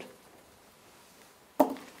has brought.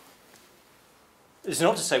 It's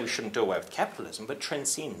not to say we shouldn't do away with capitalism, but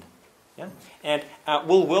transcend. Yeah? And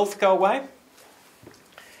will wealth go away?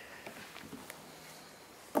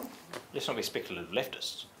 Let's not be speculative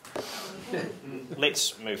leftists.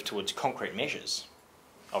 Let's move towards concrete measures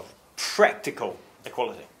of practical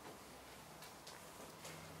equality.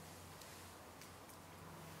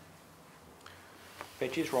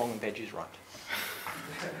 Badger's wrong and Badger's right.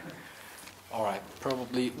 All right,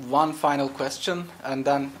 probably one final question, and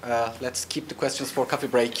then let's keep the questions for coffee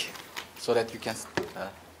break so that you can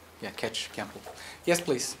catch Campbell. Yes,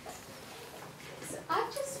 please. So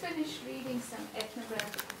I've just finished reading some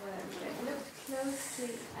ethnographic work that looked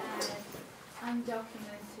closely at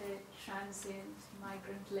undocumented transient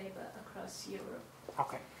migrant labor across Europe.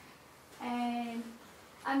 Okay. And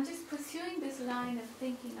I'm just pursuing this line of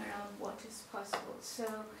thinking around what is possible. So,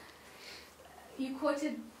 you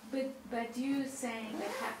quoted Badiou saying that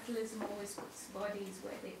capitalism always puts bodies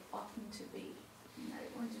where they oughtn't to be. And I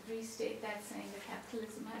want to restate that, saying that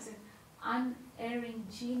capitalism has an unerring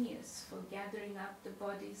genius for gathering up the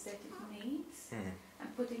bodies that it needs and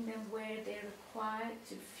putting them where they're required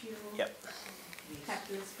to fuel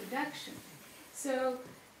capitalist production. So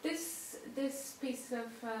this piece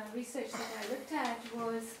of research that I looked at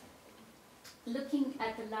was looking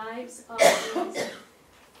at the lives of these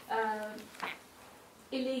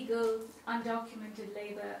illegal, undocumented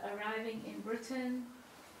labour arriving in Britain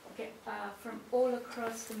from all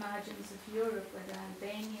across the margins of Europe, whether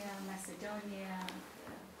Albania, Macedonia,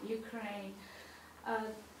 Ukraine,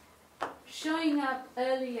 showing up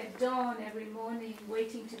early at dawn every morning,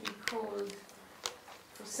 waiting to be called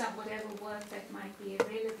for whatever work that might be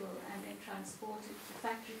available, and then transported to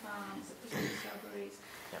factory farms, strawberries,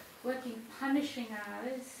 working punishing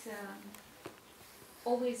hours,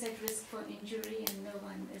 always at risk for injury, and no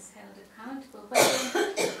one is held accountable. But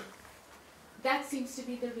then, that seems to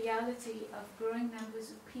be the reality of growing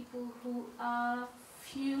numbers of people who are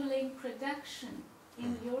fueling production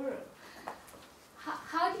in Europe.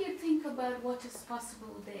 How do you think about what is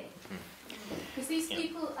possible there? Because these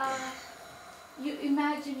people are, you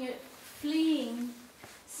imagine you're fleeing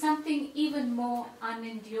something even more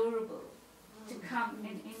unendurable to come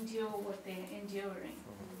and endure what they're enduring.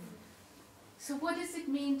 So what does it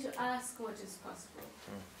mean to ask what is possible?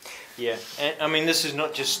 Yeah, and I mean this is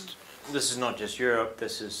not just Europe.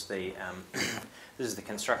 This is the this is the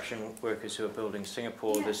construction workers who are building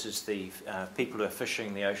Singapore. Yeah. This is the people who are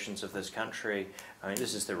fishing the oceans of this country. I mean,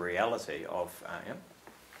 this is the reality of.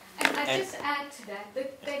 And I just add to that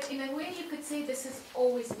in a way you could say this has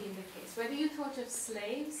always been the case. Whether you thought of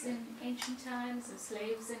slaves in ancient times or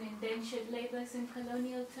slaves and indentured labourers in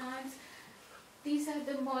colonial times, these are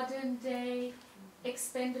the modern day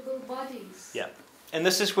expendable bodies. Yeah. And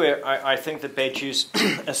this is where I think that Badiou's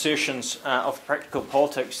assertions of practical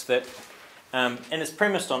politics that, and it's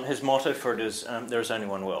premised on his motto for it is, there is only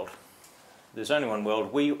one world. There's only one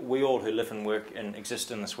world. We all who live and work and exist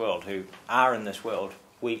in this world, who are in this world,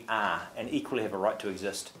 we are, and equally have a right to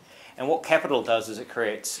exist. And what capital does is it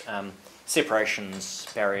creates separations,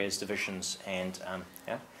 barriers, divisions, and,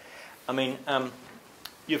 I mean,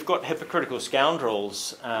 you've got hypocritical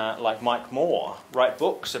scoundrels like Mike Moore write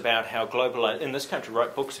books about how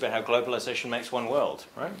globalization makes one world,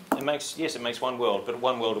 right? It makes one world, but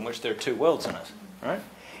one world in which there are two worlds in it, right?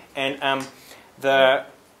 And the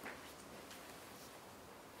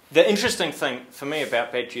interesting thing for me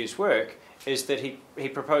about Badiou's work is that he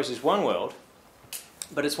proposes one world,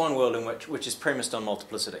 but it's one world in which is premised on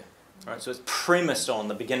multiplicity, right? So it's premised on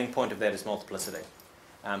the beginning point of that is multiplicity.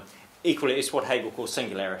 Equally, it's what Hegel calls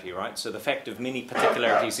singularity, right? So the fact of many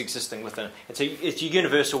particularities existing within it's a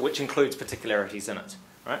universal which includes particularities in it,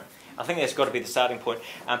 right? I think that's got to be the starting point.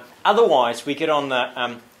 Otherwise, we get on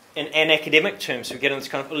the in academic terms, we get on this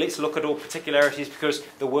kind of let's look at all particularities because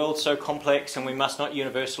the world's so complex and we must not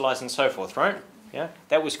universalize and so forth, right? Yeah,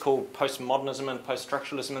 that was called postmodernism and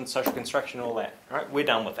post-structuralism and social construction and all that, right? We're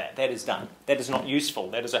done with that. That is done. That is not useful.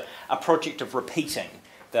 That is a project of repeating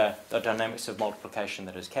the dynamics of multiplication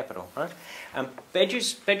that is capital, right?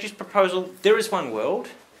 Badiou's proposal, there is one world,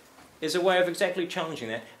 is a way of exactly challenging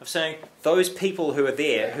that, of saying those people who are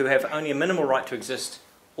there, who have only a minimal right to exist,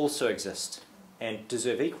 also exist and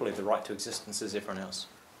deserve equally the right to existence as everyone else.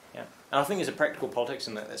 Yeah? And I think there's a practical politics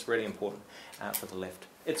in that that's really important for the left.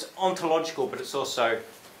 It's ontological, but it's also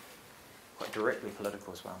quite directly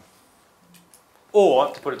political as well.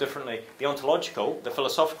 Or, to put it differently, the ontological, the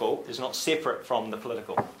philosophical, is not separate from the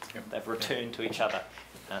political. Yep. They've returned to each other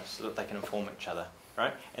so that they can inform each other,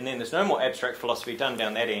 right? And then there's no more abstract philosophy done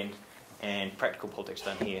down that end and practical politics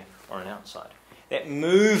done here or on outside. That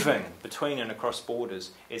moving between and across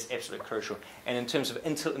borders is absolutely crucial. And in terms of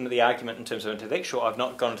the argument in terms of intellectual, I've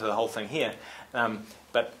not gone into the whole thing here,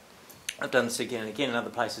 but I've done this again and again in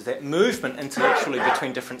other places. That movement intellectually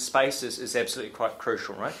between different spaces is absolutely quite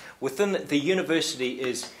crucial, right? Within the university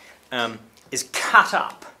is cut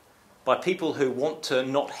up by people who want to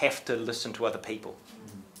not have to listen to other people,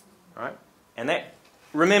 right? And that,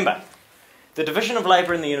 remember, the division of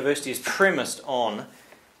labour in the university is premised on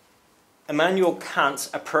Immanuel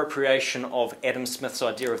Kant's appropriation of Adam Smith's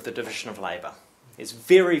idea of the division of labour. It's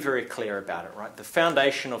very, very clear about it, right? The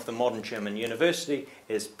foundation of the modern German university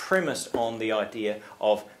is premised on the idea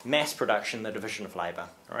of mass production, the division of labour,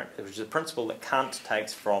 right? Which is a principle that Kant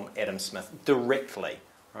takes from Adam Smith directly,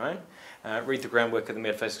 right? Read the groundwork of the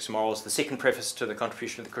Metaphysics of Morals, the second preface to the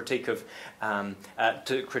contribution of the critique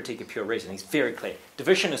of pure reason. He's very clear.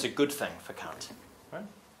 Division is a good thing for Kant, right?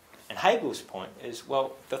 And Hegel's point is,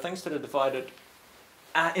 well, the things that are divided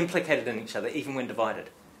are implicated in each other, even when divided.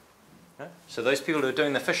 Right? So those people who are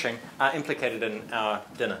doing the fishing are implicated in our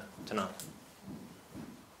dinner tonight.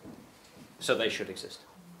 So they should exist,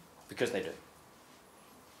 because they do.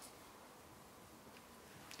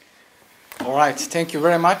 All right, thank you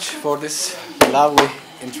very much for this lovely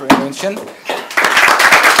intervention.